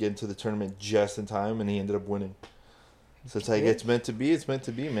like to get into the tournament just in time, and he ended up winning. So it's like Yeah. it's meant to be. It's meant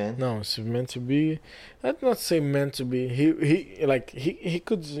to be, man. No, it's meant to be. I'd not say meant to be. He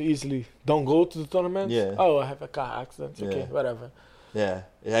could easily don't go to the tournament. Yeah. Oh, I have a car accident. Okay, Yeah. whatever. Yeah,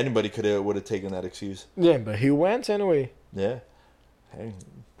 anybody would have taken that excuse. Yeah, but he went anyway. Yeah. Hey.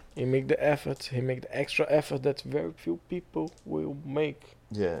 He make the effort. He make the extra effort that very few people will make.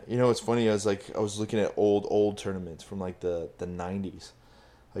 Yeah, you know what's funny? I was looking at old tournaments from like the 90s,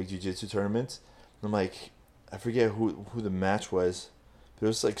 like jiu-jitsu tournaments. And I'm like, I forget who the match was, but it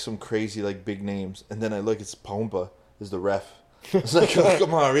was like some crazy like big names. And then I look, it's Pahumpa is the ref. It's like, oh,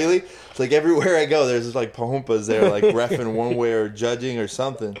 come on, really? It's like everywhere I go, there's like Pahumpas there, like reffing one way or judging or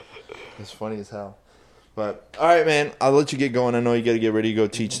something. It's funny as hell. But all right, man, I'll let you get going. I know you got to get ready to go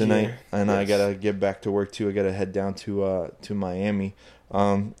teach tonight, Yeah, and I yes. gotta get back to work too. I gotta head down to Miami.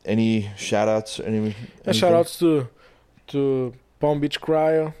 Any shout outs? Shout outs to Palm Beach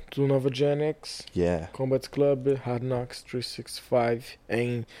Cryo, to Novogenics, Yeah. Combat Club, Hard Knocks 365,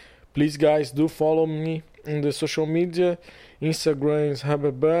 and please guys do follow me on the social media. Instagram is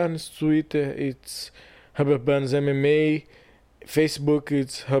Herbert Burns, Twitter it's Herbert Burns MMA, Facebook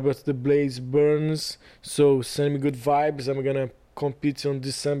it's Herbert the Blaze Burns. So send me good vibes. I'm gonna compete on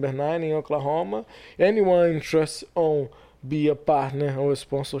December 9 in Oklahoma. Anyone interested on be a partner or a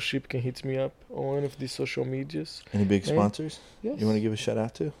sponsorship can hit me up on any of these social medias. Any big Hey. sponsors Yes. you want to give a shout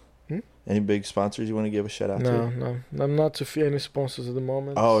out to? Hmm? Any big sponsors you want to give a shout out No, to? no, I'm not to fear any sponsors at the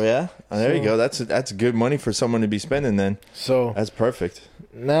moment. Oh yeah, there you So- go. That's good money for someone to be spending. Then So that's perfect.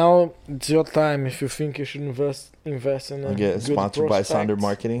 now it's your time. If you think you should invest in a I'll get good sponsored by Sonder prospect.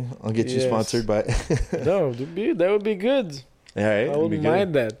 Marketing. I'll get you Yes. sponsored by. That would be good. All right, I that'd be wouldn't good.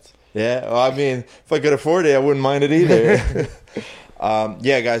 mind that. Yeah, well, I mean, if I could afford it, I wouldn't mind it either.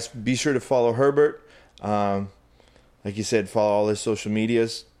 Yeah, guys, be sure to follow Herbert. Like you said, follow all his social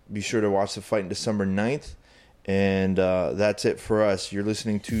medias. Be sure to watch the fight on December 9th. And that's it for us. You're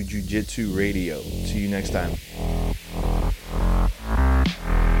listening to Jiu-Jitsu Radio. See you next time.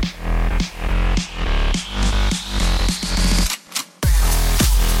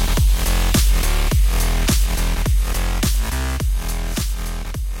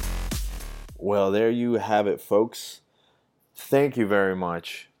 Well, there you have it, folks. Thank you very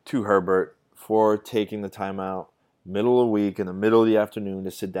much to Herbert for taking the time out, middle of the week, in the middle of the afternoon,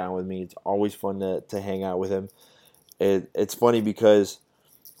 to sit down with me. It's always fun to hang out with him. It's funny because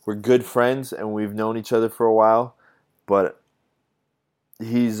we're good friends and we've known each other for a while, but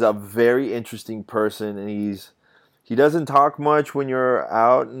he's a very interesting person, and he doesn't talk much when you're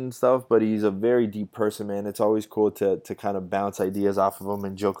out and stuff, but he's a very deep person, man. It's always cool to kind of bounce ideas off of him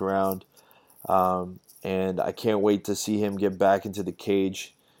and joke around. And I can't wait to see him get back into the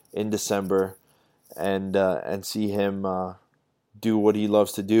cage in December and see him do what he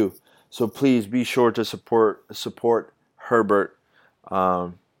loves to do. So please be sure to support Herbert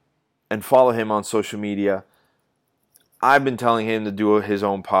and follow him on social media. I've been telling him to do his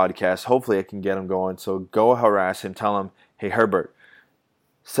own podcast. Hopefully I can get him going. So go harass him. Tell him, hey, Herbert,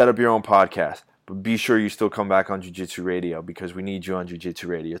 set up your own podcast. But be sure you still come back on Jiu-Jitsu Radio because we need you on Jiu-Jitsu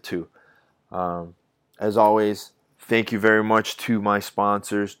Radio too. As always, thank you very much to my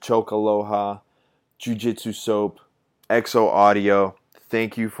sponsors, Choke Aloha, Jiu-Jitsu Soap, Exo Audio.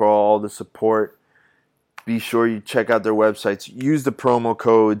 Thank you for all the support. Be sure you check out their websites. Use the promo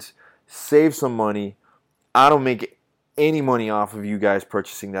codes. Save some money. I don't make any money off of you guys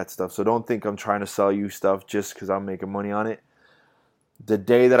purchasing that stuff. So don't think I'm trying to sell you stuff just because I'm making money on it. The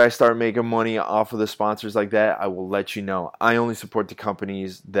day that I start making money off of the sponsors like that, I will let you know. I only support the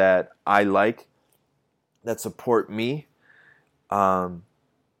companies that I like, that support me. And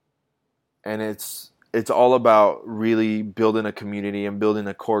it's all about really building a community and building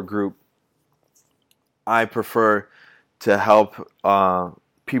a core group. I prefer to help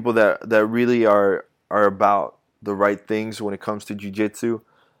people that really are about the right things when it comes to jiu-jitsu.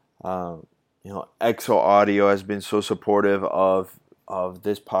 Exo Audio has been so supportive of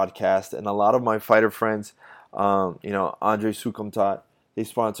this podcast, and a lot of my fighter friends, Andre Sukumtat, they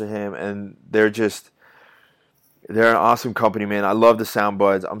sponsor him, and they're an awesome company, man. I love the sound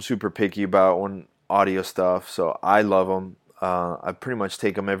buds. I'm super picky about audio stuff, so I love them. I pretty much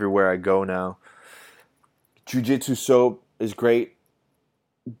take them everywhere I go now. Jiu-Jitsu Soap is great.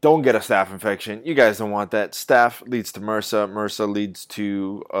 Don't get a staph infection. You guys don't want that. Staph leads to MRSA. MRSA leads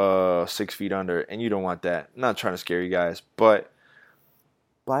to 6 feet under, and you don't want that. I'm not trying to scare you guys, but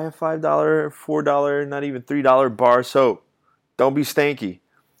buy a $5, $4, not even $3 bar soap. Don't be stanky.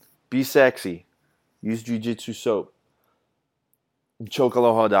 Be sexy. Use Jiu-Jitsu Soap.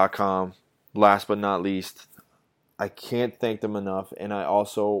 ChokeAloha.com. Last but not least, I can't thank them enough, and I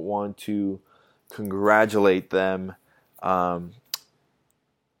also want to congratulate them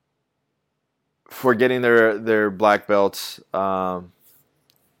for getting their black belts. I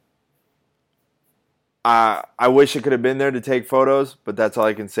wish I could have been there to take photos, but that's all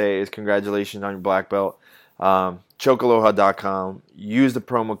I can say is congratulations on your black belt. ChokeAloha.com. Use the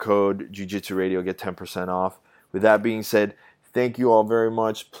promo code Jiu-Jitsu Radio, get 10% off. With that being said, thank you all very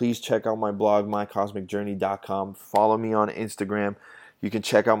much. Please check out my blog, mycosmicjourney.com. Follow me on Instagram. You can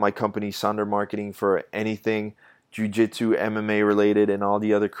check out my company, Sonder Marketing, for anything Jiu-Jitsu, MMA related, and all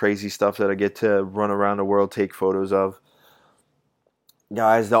the other crazy stuff that I get to run around the world, take photos of.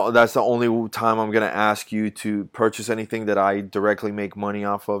 Guys, that's the only time I'm going to ask you to purchase anything that I directly make money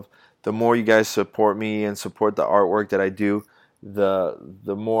off of. The more you guys support me and support the artwork that I do, the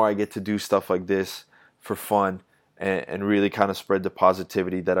more I get to do stuff like this for fun and really kind of spread the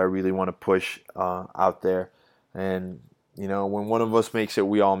positivity that I really want to push out there. And when one of us makes it,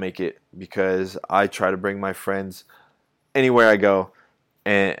 we all make it, because I try to bring my friends anywhere I go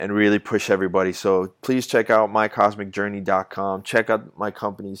and really push everybody. So please check out mycosmicjourney.com. Check out my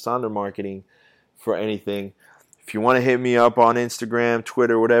company, Sonder Marketing, for anything. If you want to hit me up on Instagram,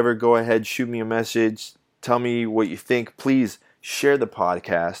 Twitter, whatever, go ahead, shoot me a message. Tell me what you think. Please share the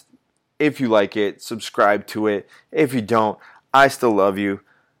podcast. If you like it, subscribe to it. If you don't, I still love you.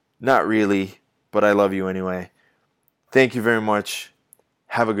 Not really, but I love you anyway. Thank you very much.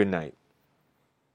 Have a good night.